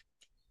like,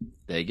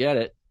 they get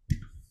it.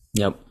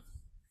 Yep.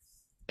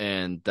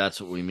 And that's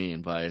what we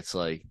mean by, it's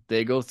like,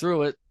 they go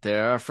through it.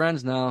 They're our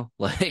friends now.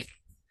 Like,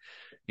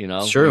 you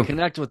know, we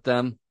connect with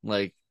them.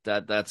 Like,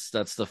 that's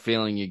the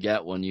feeling you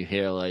get when you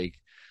hear, like,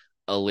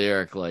 a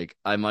lyric like,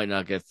 I might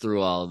not get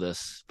through all of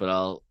this, but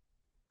I'll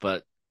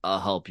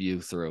help you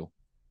through.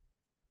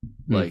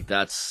 Like,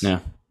 that's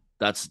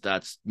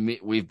me.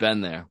 We've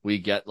been there. We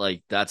get,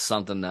 like, that's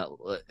something that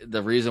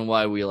the reason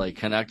why we, like,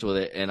 connect with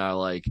it and are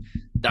like,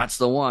 that's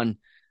the one,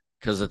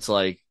 because it's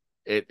like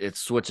it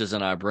switches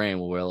in our brain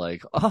where we're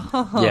like,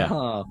 oh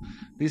yeah,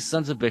 these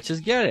sons of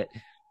bitches get it.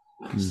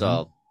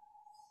 So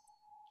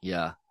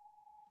yeah,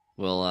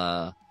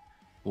 we'll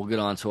get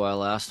on to our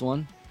last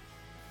one.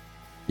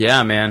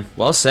 Yeah, man.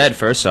 Well said,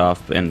 first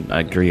off, and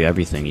I agree with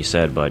everything you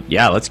said, but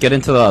yeah, let's get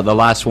into the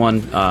last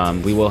one.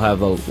 We will have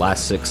the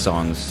last 6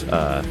 songs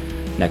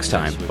next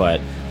time,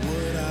 but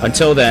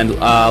until then,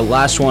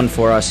 last one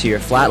for us here,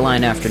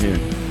 Flatline Afternoon.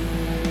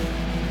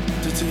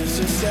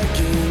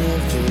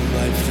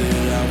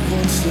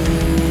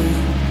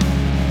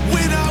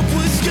 When I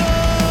was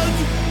young,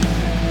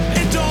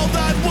 and all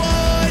that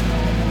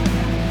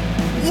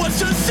was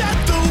to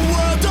set the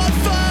world on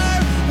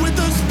fire, with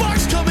the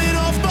sparks coming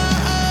off my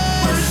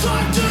eyes. It's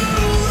hard to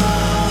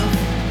love,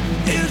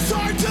 it's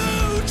hard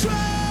to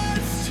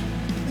trust,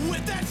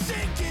 with that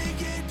sinking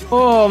into...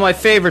 Oh, my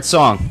favorite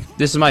song.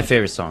 This is my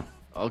favorite song.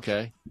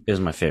 Okay. This is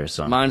my favorite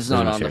song. Mine's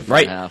not on the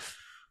front half.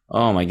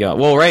 Oh my god.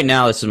 Well, right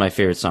now, this is my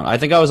favorite song. I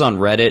think I was on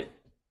Reddit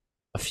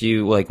a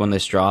few, like, when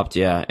this dropped,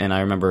 yeah, and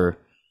I remember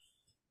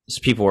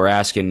people were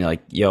asking,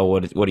 like, yo,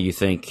 what do you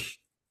think?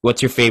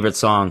 What's your favorite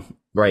song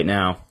right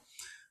now?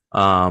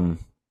 And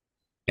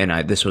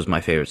this was my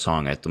favorite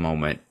song at the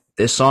moment.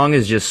 This song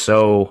is just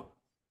so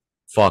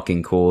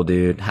fucking cool,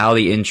 dude. How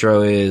the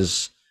intro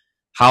is,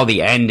 how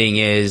the ending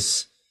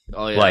is.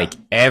 Oh, yeah. Like,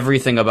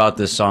 everything about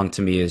this song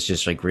to me is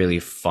just, like, really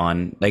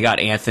fun. They got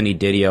Anthony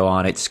Didio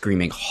on it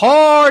screaming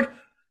hard.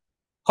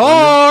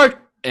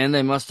 And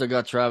they must have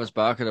got Travis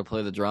Barker to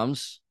play the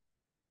drums.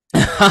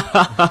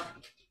 I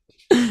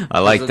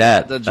like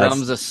that. The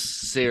drums are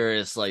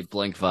serious, like,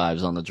 Blink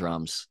vibes on the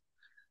drums.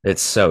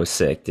 It's so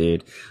sick,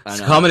 dude. It's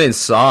coming in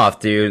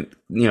soft, dude.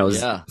 You know,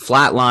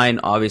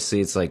 Flatline,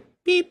 obviously, it's like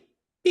beep,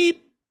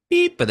 beep,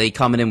 beep, but they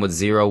coming in with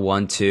 0,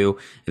 1, 2,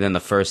 and then the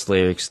first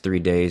lyrics, 3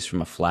 days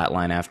from a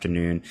Flatline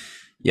Afternoon.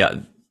 Yeah,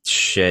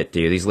 shit,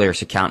 dude. These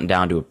lyrics are counting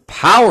down to a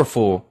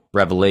powerful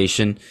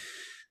revelation.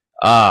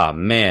 Ah,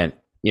 man.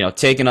 You know,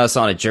 taking us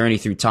on a journey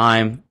through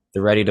time.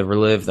 They're ready to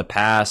relive the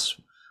past.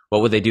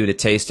 What would they do to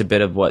taste a bit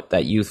of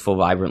that youthful,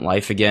 vibrant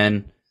life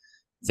again?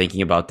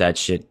 Thinking about that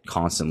shit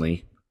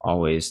constantly.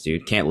 Always,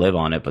 dude. Can't live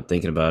on it, but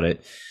thinking about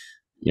it.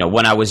 You know,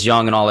 when I was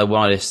young and all I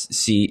want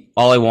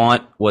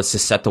was to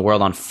set the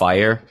world on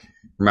fire.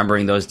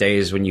 Remembering those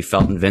days when you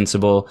felt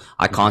invincible.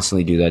 I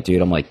constantly do that,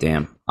 dude. I'm like,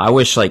 damn. I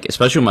wish, like,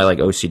 especially with my, like,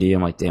 OCD,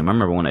 I'm like, damn, I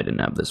remember when I didn't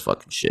have this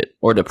fucking shit.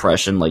 Or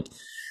depression, like,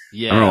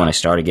 yeah. I remember when I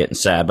started getting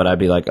sad, but I'd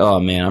be like, oh,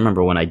 man, I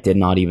remember when I did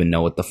not even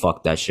know what the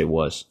fuck that shit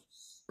was.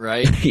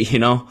 Right? You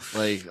know?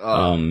 Like,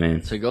 oh,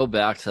 man. To go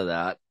back to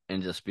that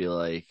and just be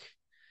like,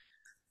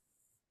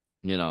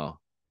 you know,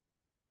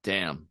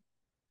 damn.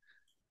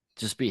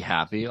 Just be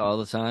happy all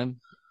the time.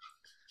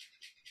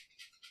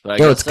 But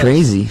it's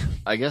crazy.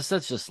 I guess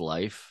that's just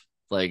life.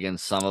 Like, and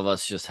some of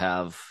us just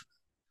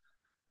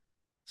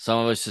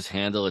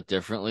handle it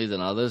differently than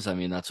others. I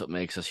mean, that's what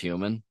makes us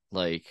human.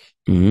 Like,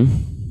 you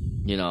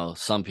know,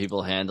 some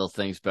people handle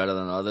things better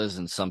than others,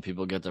 and some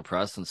people get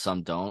depressed and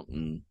some don't.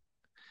 And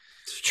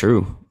it's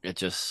true. it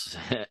just,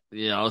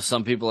 you know,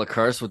 some people are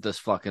cursed with this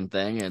fucking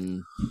thing,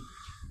 and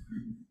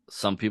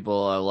some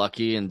people are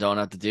lucky and don't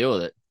have to deal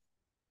with it.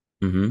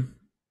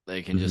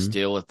 They can just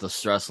deal with the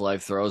stress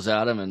life throws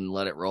at them and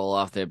let it roll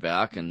off their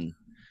back. And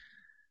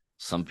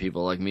some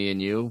people like me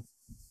and you,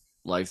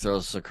 life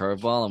throws us a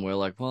curveball, and we're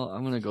like, well,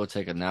 I'm going to go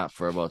take a nap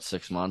for about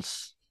 6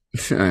 months.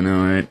 I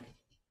know, right?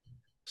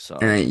 So,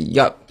 and you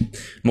got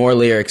more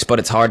lyrics, but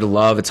it's hard to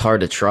love. It's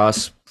hard to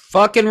trust.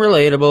 Fucking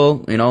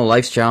relatable. You know,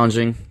 life's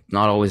challenging.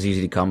 Not always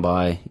easy to come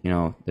by. You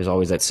know, there's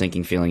always that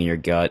sinking feeling in your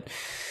gut.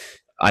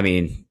 I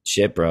mean,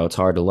 shit, bro. It's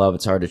hard to love.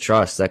 It's hard to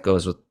trust. That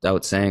goes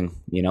without saying.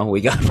 You know,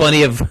 we got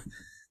plenty of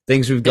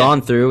things we've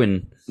gone through,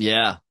 and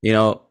yeah, you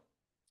know,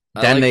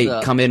 then they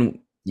come in.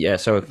 Yeah.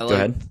 So go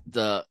ahead.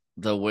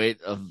 The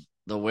weight of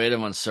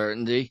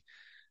uncertainty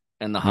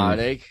and the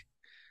heartache,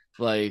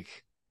 like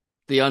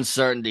the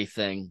uncertainty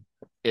thing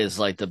is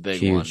like the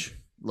big one.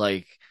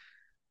 Like,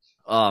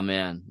 oh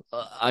man,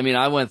 I mean,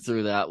 I went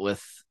through that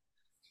with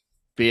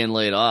being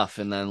laid off,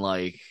 and then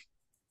like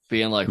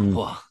being like,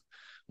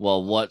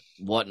 well,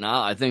 what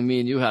now? I think me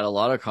and you had a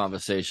lot of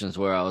conversations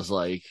where I was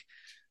like,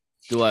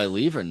 do I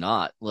leave or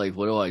not? Like,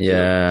 what do I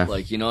do?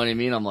 Like, you know what I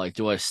mean? I'm like,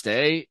 do I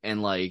stay?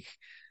 And like,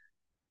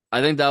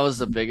 I think that was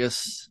the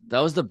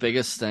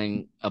biggest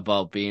thing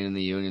about being in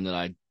the union that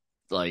I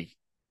like.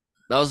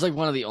 That was like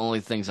one of the only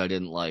things I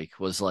didn't like,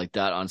 was like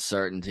that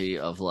uncertainty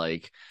of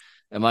like,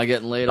 am I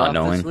getting laid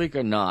off this week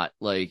or not?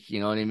 Like, you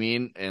know what I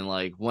mean? And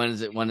like,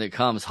 when it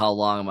comes, how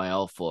long am I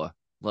out for?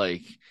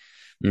 Like,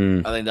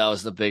 I think that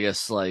was the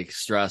biggest like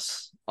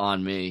stress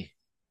on me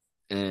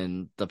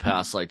in the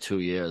past like 2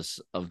 years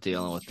of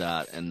dealing with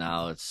that. And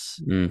now it's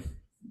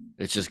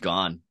just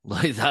gone.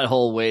 Like that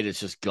whole weight is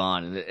just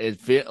gone. And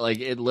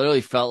it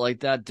literally felt like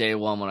that day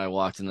one when I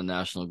walked in the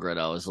National Grid.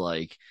 I was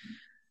like,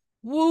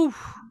 woo,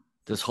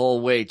 this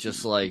whole weight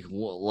just like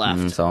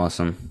left. It's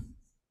awesome.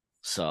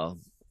 So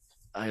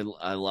I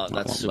love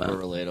that's super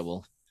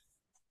relatable.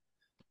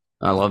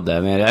 I love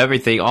that, man.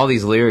 Everything, all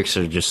these lyrics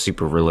are just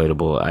super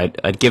relatable.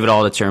 I'd give it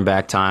all to turn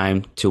back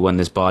time to when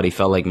this body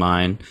felt like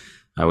mine.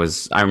 I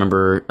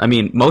remember, I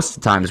mean, most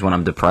of the times when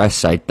I'm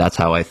depressed, that's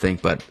how I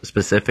think, but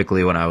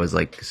specifically when I was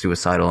like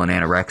suicidal and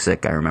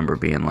anorexic, I remember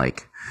being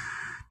like,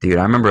 dude,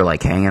 I remember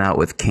like hanging out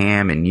with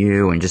Cam and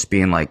you and just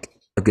being like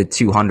a good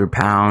 200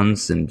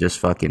 pounds and just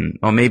fucking,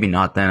 well, maybe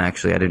not then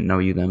actually. I didn't know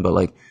you then, but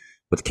like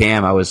with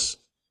Cam, I was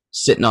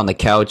sitting on the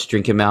couch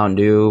drinking Mountain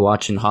Dew,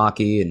 watching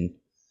hockey and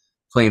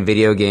playing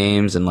video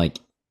games. And like,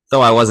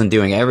 though I wasn't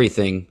doing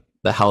everything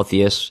the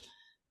healthiest,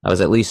 I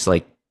was at least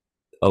like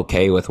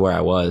okay with where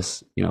I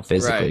was, you know,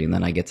 physically. Right. And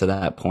then I get to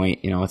that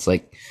point, you know, it's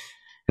like,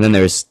 and then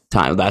there's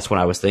time, that's when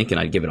I was thinking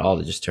I'd give it all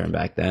to just turn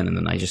back then. And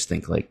then I just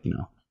think like,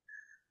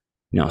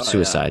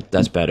 suicide,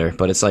 that's better.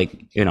 But it's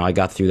like, you know, I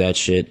got through that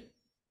shit.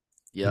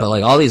 Yeah. But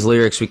like all these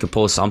lyrics we could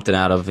pull something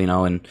out of, you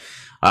know, and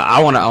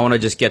I want to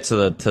just get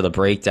to the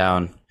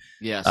breakdown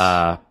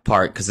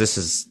part, because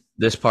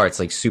this part's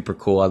like super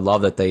cool. I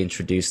love that they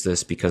introduced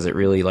this because it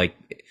really like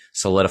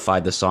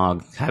solidified the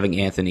song, having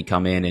Anthony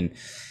come in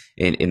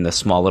the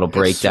small little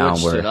breakdown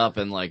switched where it up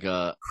in like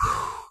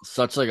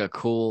such like a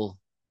cool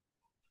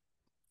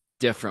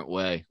different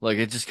way. Like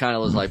it just kind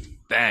of was like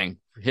bang,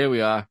 here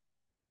we are.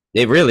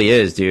 It really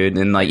is, dude.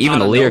 And like even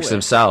the lyrics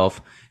themselves,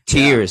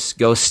 tears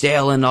go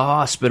stale in a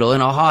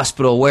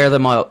hospital, wear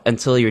them out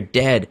until you're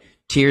dead.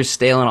 Tears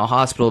stale in a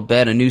hospital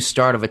bed, a new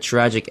start of a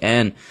tragic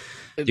end.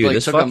 Dude, like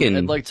this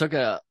fucking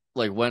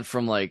went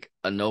from like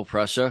a No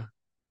Pressure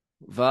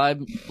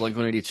vibe,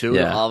 Blink-182,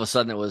 and all of a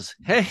sudden it was,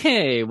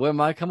 hey, we're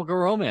My Chemical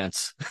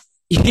Romance.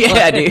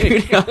 Yeah,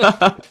 dude.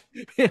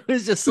 It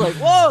was just like,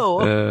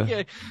 whoa,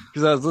 okay.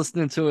 Because I was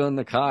listening to it in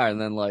the car, and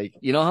then like,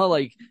 you know how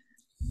like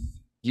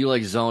you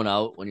like zone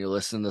out when you're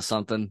listening to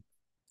something?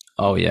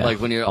 Oh yeah. Like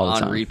when you're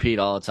on repeat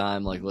all the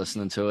time, like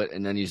listening to it,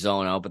 and then you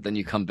zone out, but then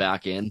you come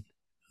back in.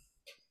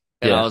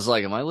 And I was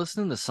like, am I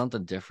listening to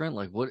something different?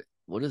 Like what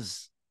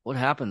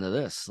happened to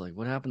this? Like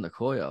what happened to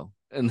Koyo?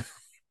 And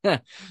then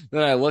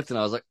I looked and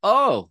I was like,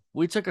 oh,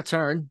 we took a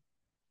turn.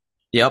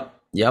 Yep,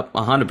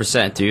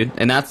 100%, dude.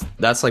 And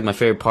that's like my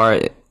favorite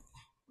part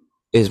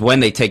is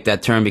when they take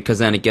that turn, because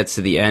then it gets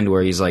to the end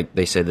where he's like,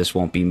 they said this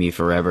won't be me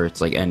forever.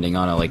 It's like ending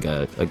on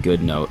a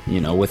good note, you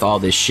know, with all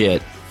this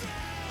shit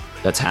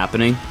that's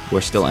happening,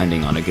 we're still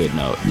ending on a good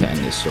note to end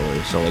this story.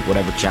 So like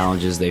whatever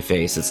challenges they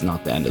face, it's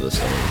not the end of the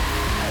story.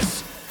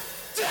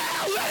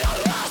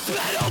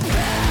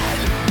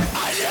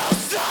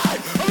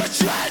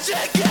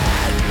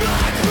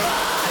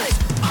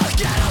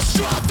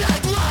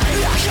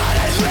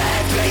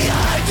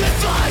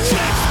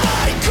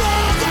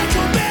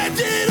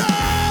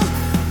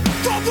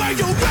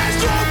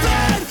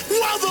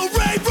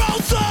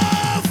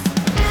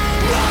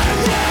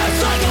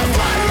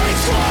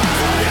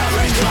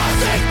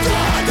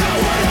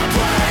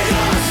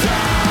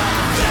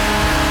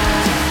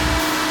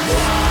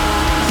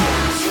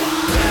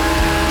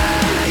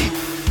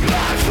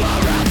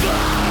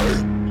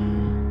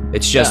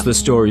 It's just the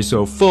story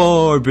so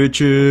far,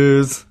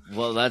 bitches.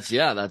 Well, that's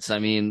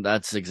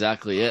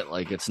exactly it.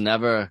 Like, it's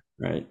never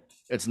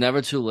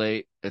too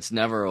late. It's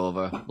never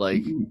over.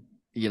 Like,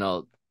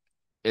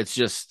 it's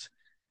just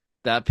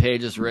that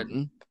page is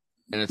written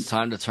and it's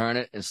time to turn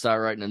it and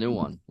start writing a new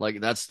one. Like,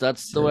 that's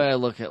the way I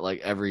look at like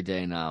every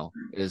day now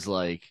is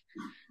like,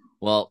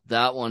 well,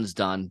 that one's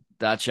done.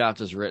 That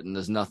chapter's written.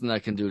 There's nothing I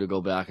can do to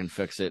go back and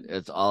fix it.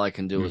 It's all I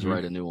can do is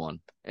write a new one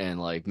and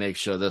like make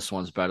sure this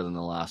one's better than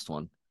the last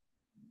one.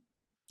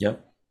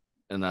 Yep.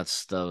 And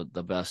that's the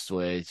best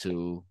way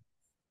to,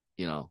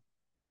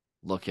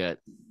 look at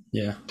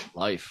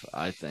life,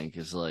 I think,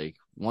 is like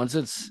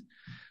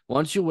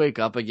once you wake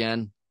up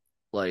again,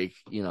 like,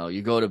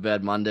 you go to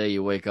bed Monday,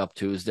 you wake up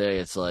Tuesday,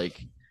 it's like,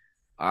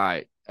 all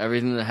right,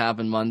 everything that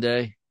happened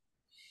Monday,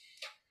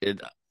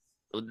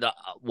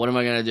 what am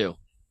I going to do?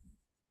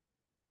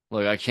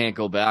 Like, I can't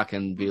go back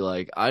and be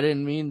like, I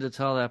didn't mean to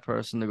tell that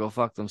person to go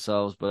fuck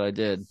themselves, but I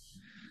did.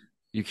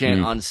 You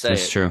can't unsay it.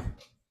 That's true.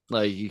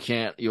 Like,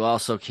 you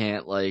also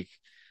can't, like,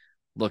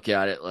 look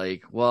at it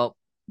like, well,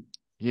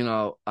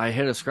 I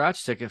hit a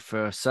scratch ticket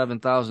for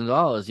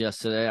 $7,000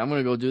 yesterday. I'm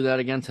going to go do that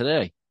again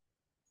today.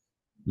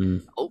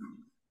 Oh,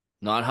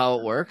 not how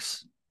it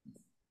works.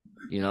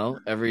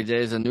 Every day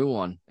is a new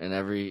one. And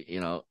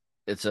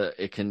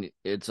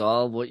it's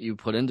all what you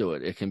put into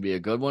it. It can be a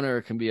good one or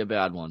it can be a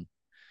bad one.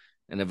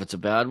 And if it's a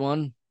bad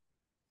one,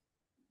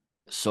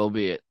 so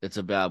be it. It's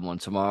a bad one.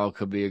 Tomorrow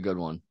could be a good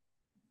one.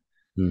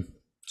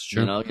 It's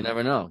true. You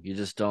never know. You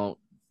just don't.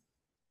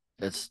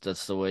 That's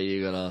the way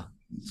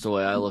it's the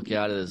way I look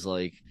at it is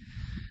like,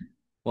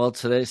 well,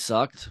 today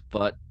sucked,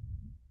 but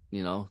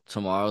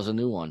tomorrow's a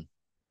new one.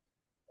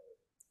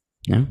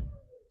 Yeah.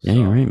 Yeah,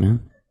 you're right,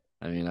 man.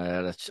 I mean, I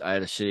had a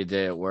shitty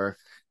day at work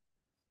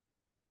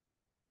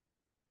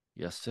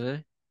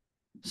yesterday.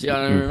 See, I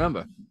don't even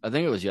remember. I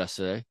think it was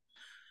yesterday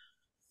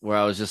where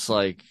I was just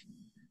like,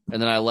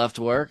 and then I left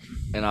work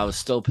and I was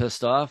still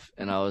pissed off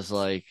and I was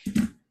like,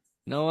 you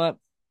know what?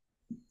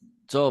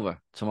 It's over.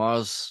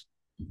 Tomorrow's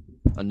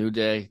a new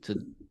day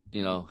to,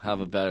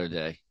 have a better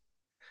day.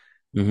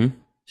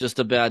 Just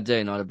a bad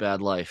day, not a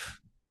bad life.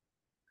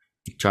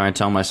 Try and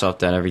tell myself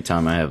that every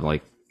time I have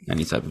like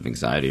any type of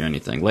anxiety or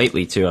anything.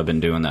 Lately too, I've been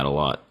doing that a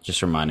lot.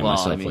 Just reminding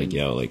myself, like,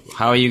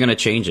 how are you going to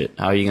change it?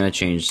 How are you going to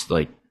change?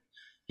 Like,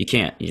 you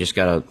can't. You just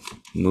got to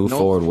move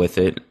forward with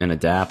it and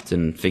adapt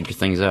and figure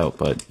things out.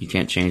 But you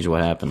can't change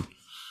what happened.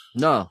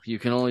 No, you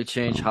can only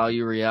change how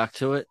you react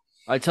to it.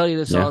 I tell you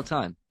this all the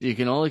time. You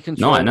can only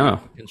control. No, I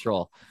know.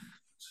 Control.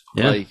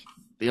 Yeah. Like,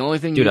 the only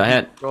thing you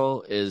can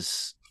control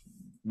is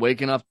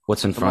waking up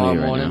what's in front of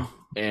you right now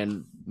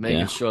and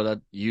making sure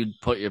that you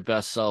put your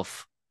best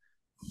self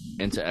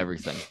into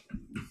everything.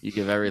 You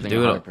give everything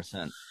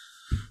 100%.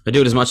 I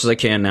do it as much as I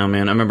can now,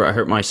 man. I remember I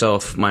hurt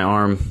myself, my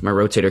arm, my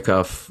rotator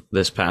cuff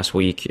this past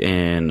week,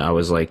 and I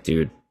was like,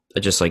 dude,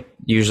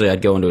 usually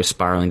I'd go into a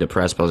spiraling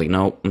depressed, but I was like,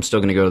 no, I'm still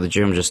going to go to the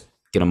gym, just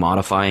going to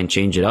modify and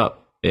change it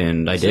up.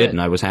 And I did,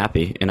 and I was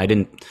happy. And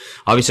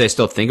obviously I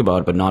still think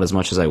about it, but not as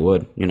much as I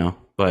would,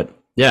 But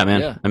yeah,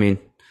 man, I mean,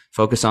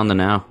 focus on the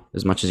now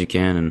as much as you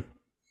can. And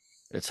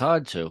it's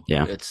hard to.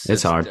 Yeah,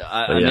 it's hard.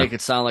 I make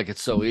it sound like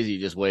it's so easy. You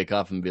just wake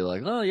up and be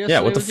like, oh, yes. Yeah,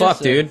 what the fuck,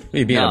 dude?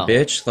 You being a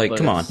bitch? Like,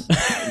 come on.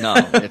 No,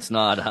 it's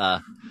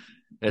not.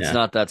 It's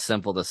not that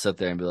simple to sit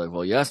there and be like,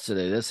 well,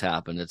 yesterday this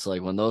happened. It's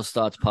like when those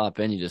thoughts pop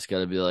in, you just got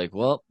to be like,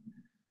 well,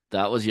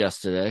 that was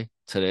yesterday.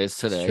 Today's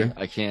today.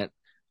 I can't.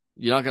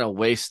 You're not going to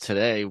waste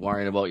today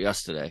worrying about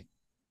yesterday.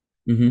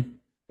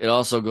 It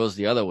also goes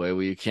the other way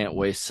where you can't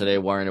waste today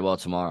worrying about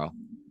tomorrow.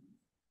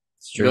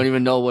 You don't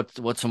even know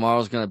what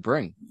tomorrow's going to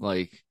bring.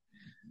 Like,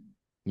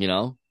 you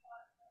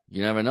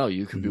never know.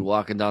 You could be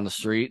walking down the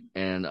street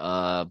and,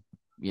 a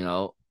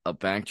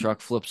bank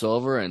truck flips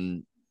over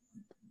and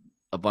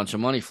a bunch of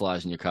money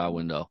flies in your car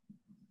window.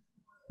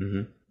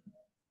 You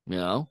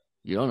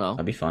don't know.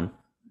 That'd be fun.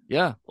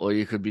 Yeah. Or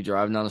you could be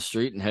driving down the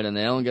street and hit a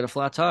nail and get a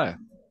flat tire.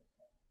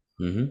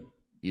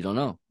 You don't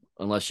know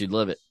unless you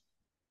live it.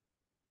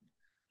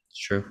 It's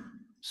true.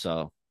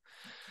 So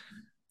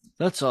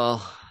that's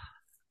all.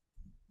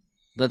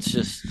 That's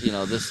just,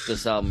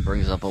 this album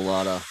brings up a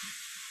lot of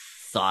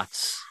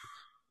thoughts.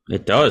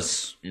 It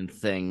does. And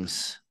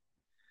things.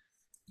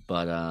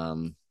 But,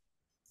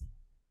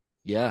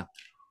 yeah.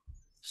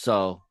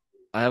 So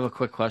I have a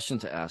quick question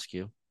to ask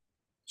you.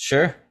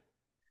 Sure.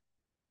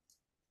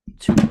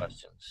 2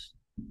 questions.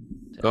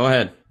 Go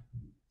ahead.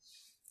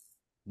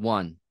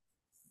 1.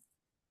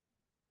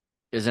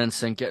 Is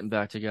NSYNC getting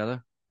back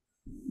together?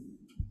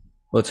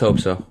 Let's hope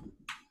so.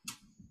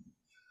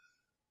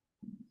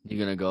 You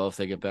gonna go if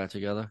they get back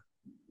together?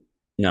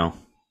 No.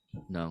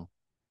 No.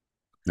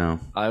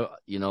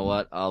 You know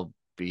what? I'll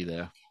be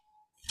there.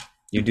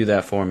 You do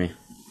that for me.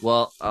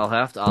 Well, I'll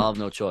have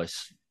no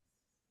choice.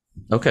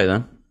 Okay,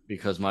 then.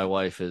 Because my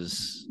wife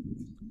is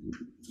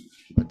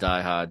a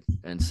diehard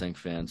NSYNC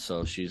fan,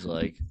 so she's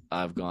like,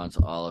 I've gone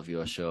to all of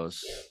your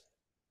shows.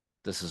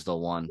 This is the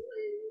one.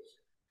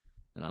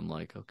 And I'm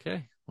like,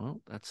 okay,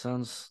 well, that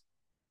sounds...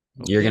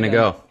 Okay. You're going to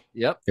go.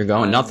 Yep. You're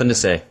going. Nothing to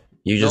say.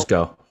 You just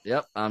go.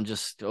 Yep. I'm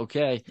just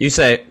okay. You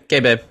say, okay,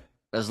 babe.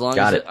 As long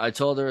Got as it. I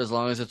told her, as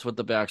long as it's with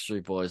the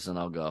Backstreet Boys, then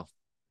I'll go.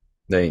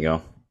 There you go.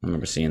 I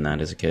remember seeing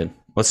that as a kid.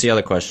 What's the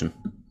other question?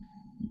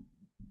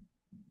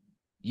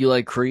 You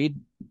like Creed?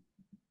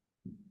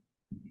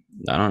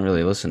 I don't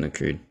really listen to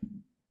Creed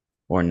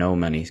or know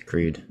many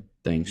Creed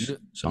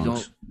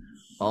songs.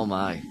 Oh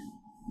my!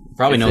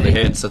 Probably know the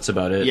hits. That's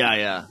about it.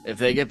 Yeah. If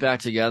they get back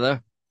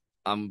together,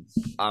 I'm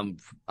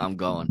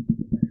going.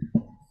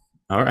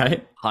 All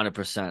right.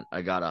 100%.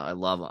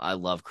 I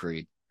love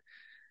Creed.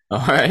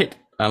 All right.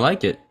 I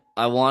like it.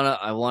 I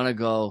wanna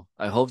go.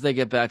 I hope they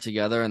get back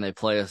together and they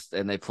play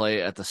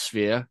at the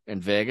Sphere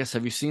in Vegas.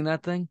 Have you seen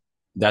that thing?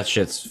 That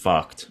shit's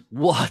fucked.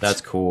 What?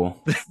 That's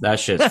cool. That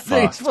shit's That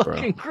thing's fucked,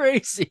 fucking bro.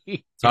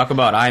 crazy. Talk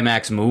about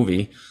IMAX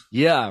movie.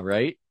 Yeah,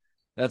 right?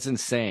 That's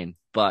insane.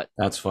 But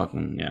That's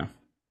fucking, yeah.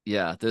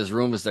 yeah, there's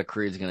rumors that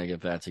Creed's gonna get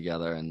back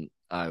together, and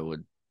I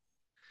would.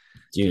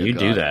 Dude, you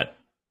do that.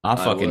 I'll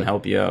fucking would.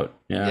 help you out.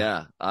 Yeah.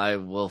 Yeah, I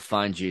will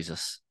find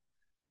Jesus.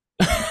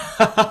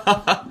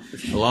 I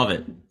love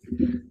it.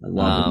 I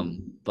love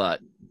it.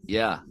 But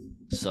yeah,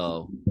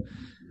 so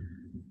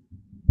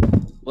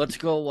let's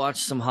go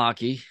watch some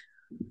hockey.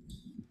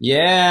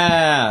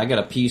 Yeah, I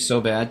gotta pee so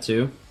bad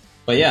too.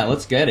 But yeah,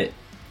 let's get it.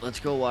 Let's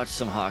go watch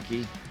some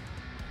hockey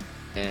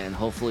and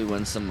hopefully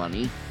win some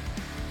money.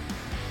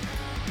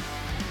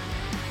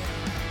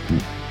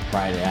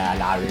 Right.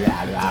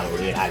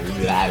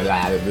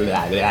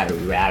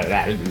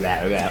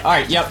 All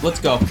right, yep, let's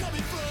go.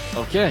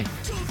 Okay.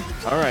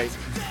 All right.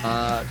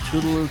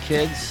 Toodaloo,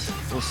 kids.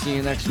 We'll see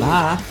you next week.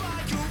 Bye.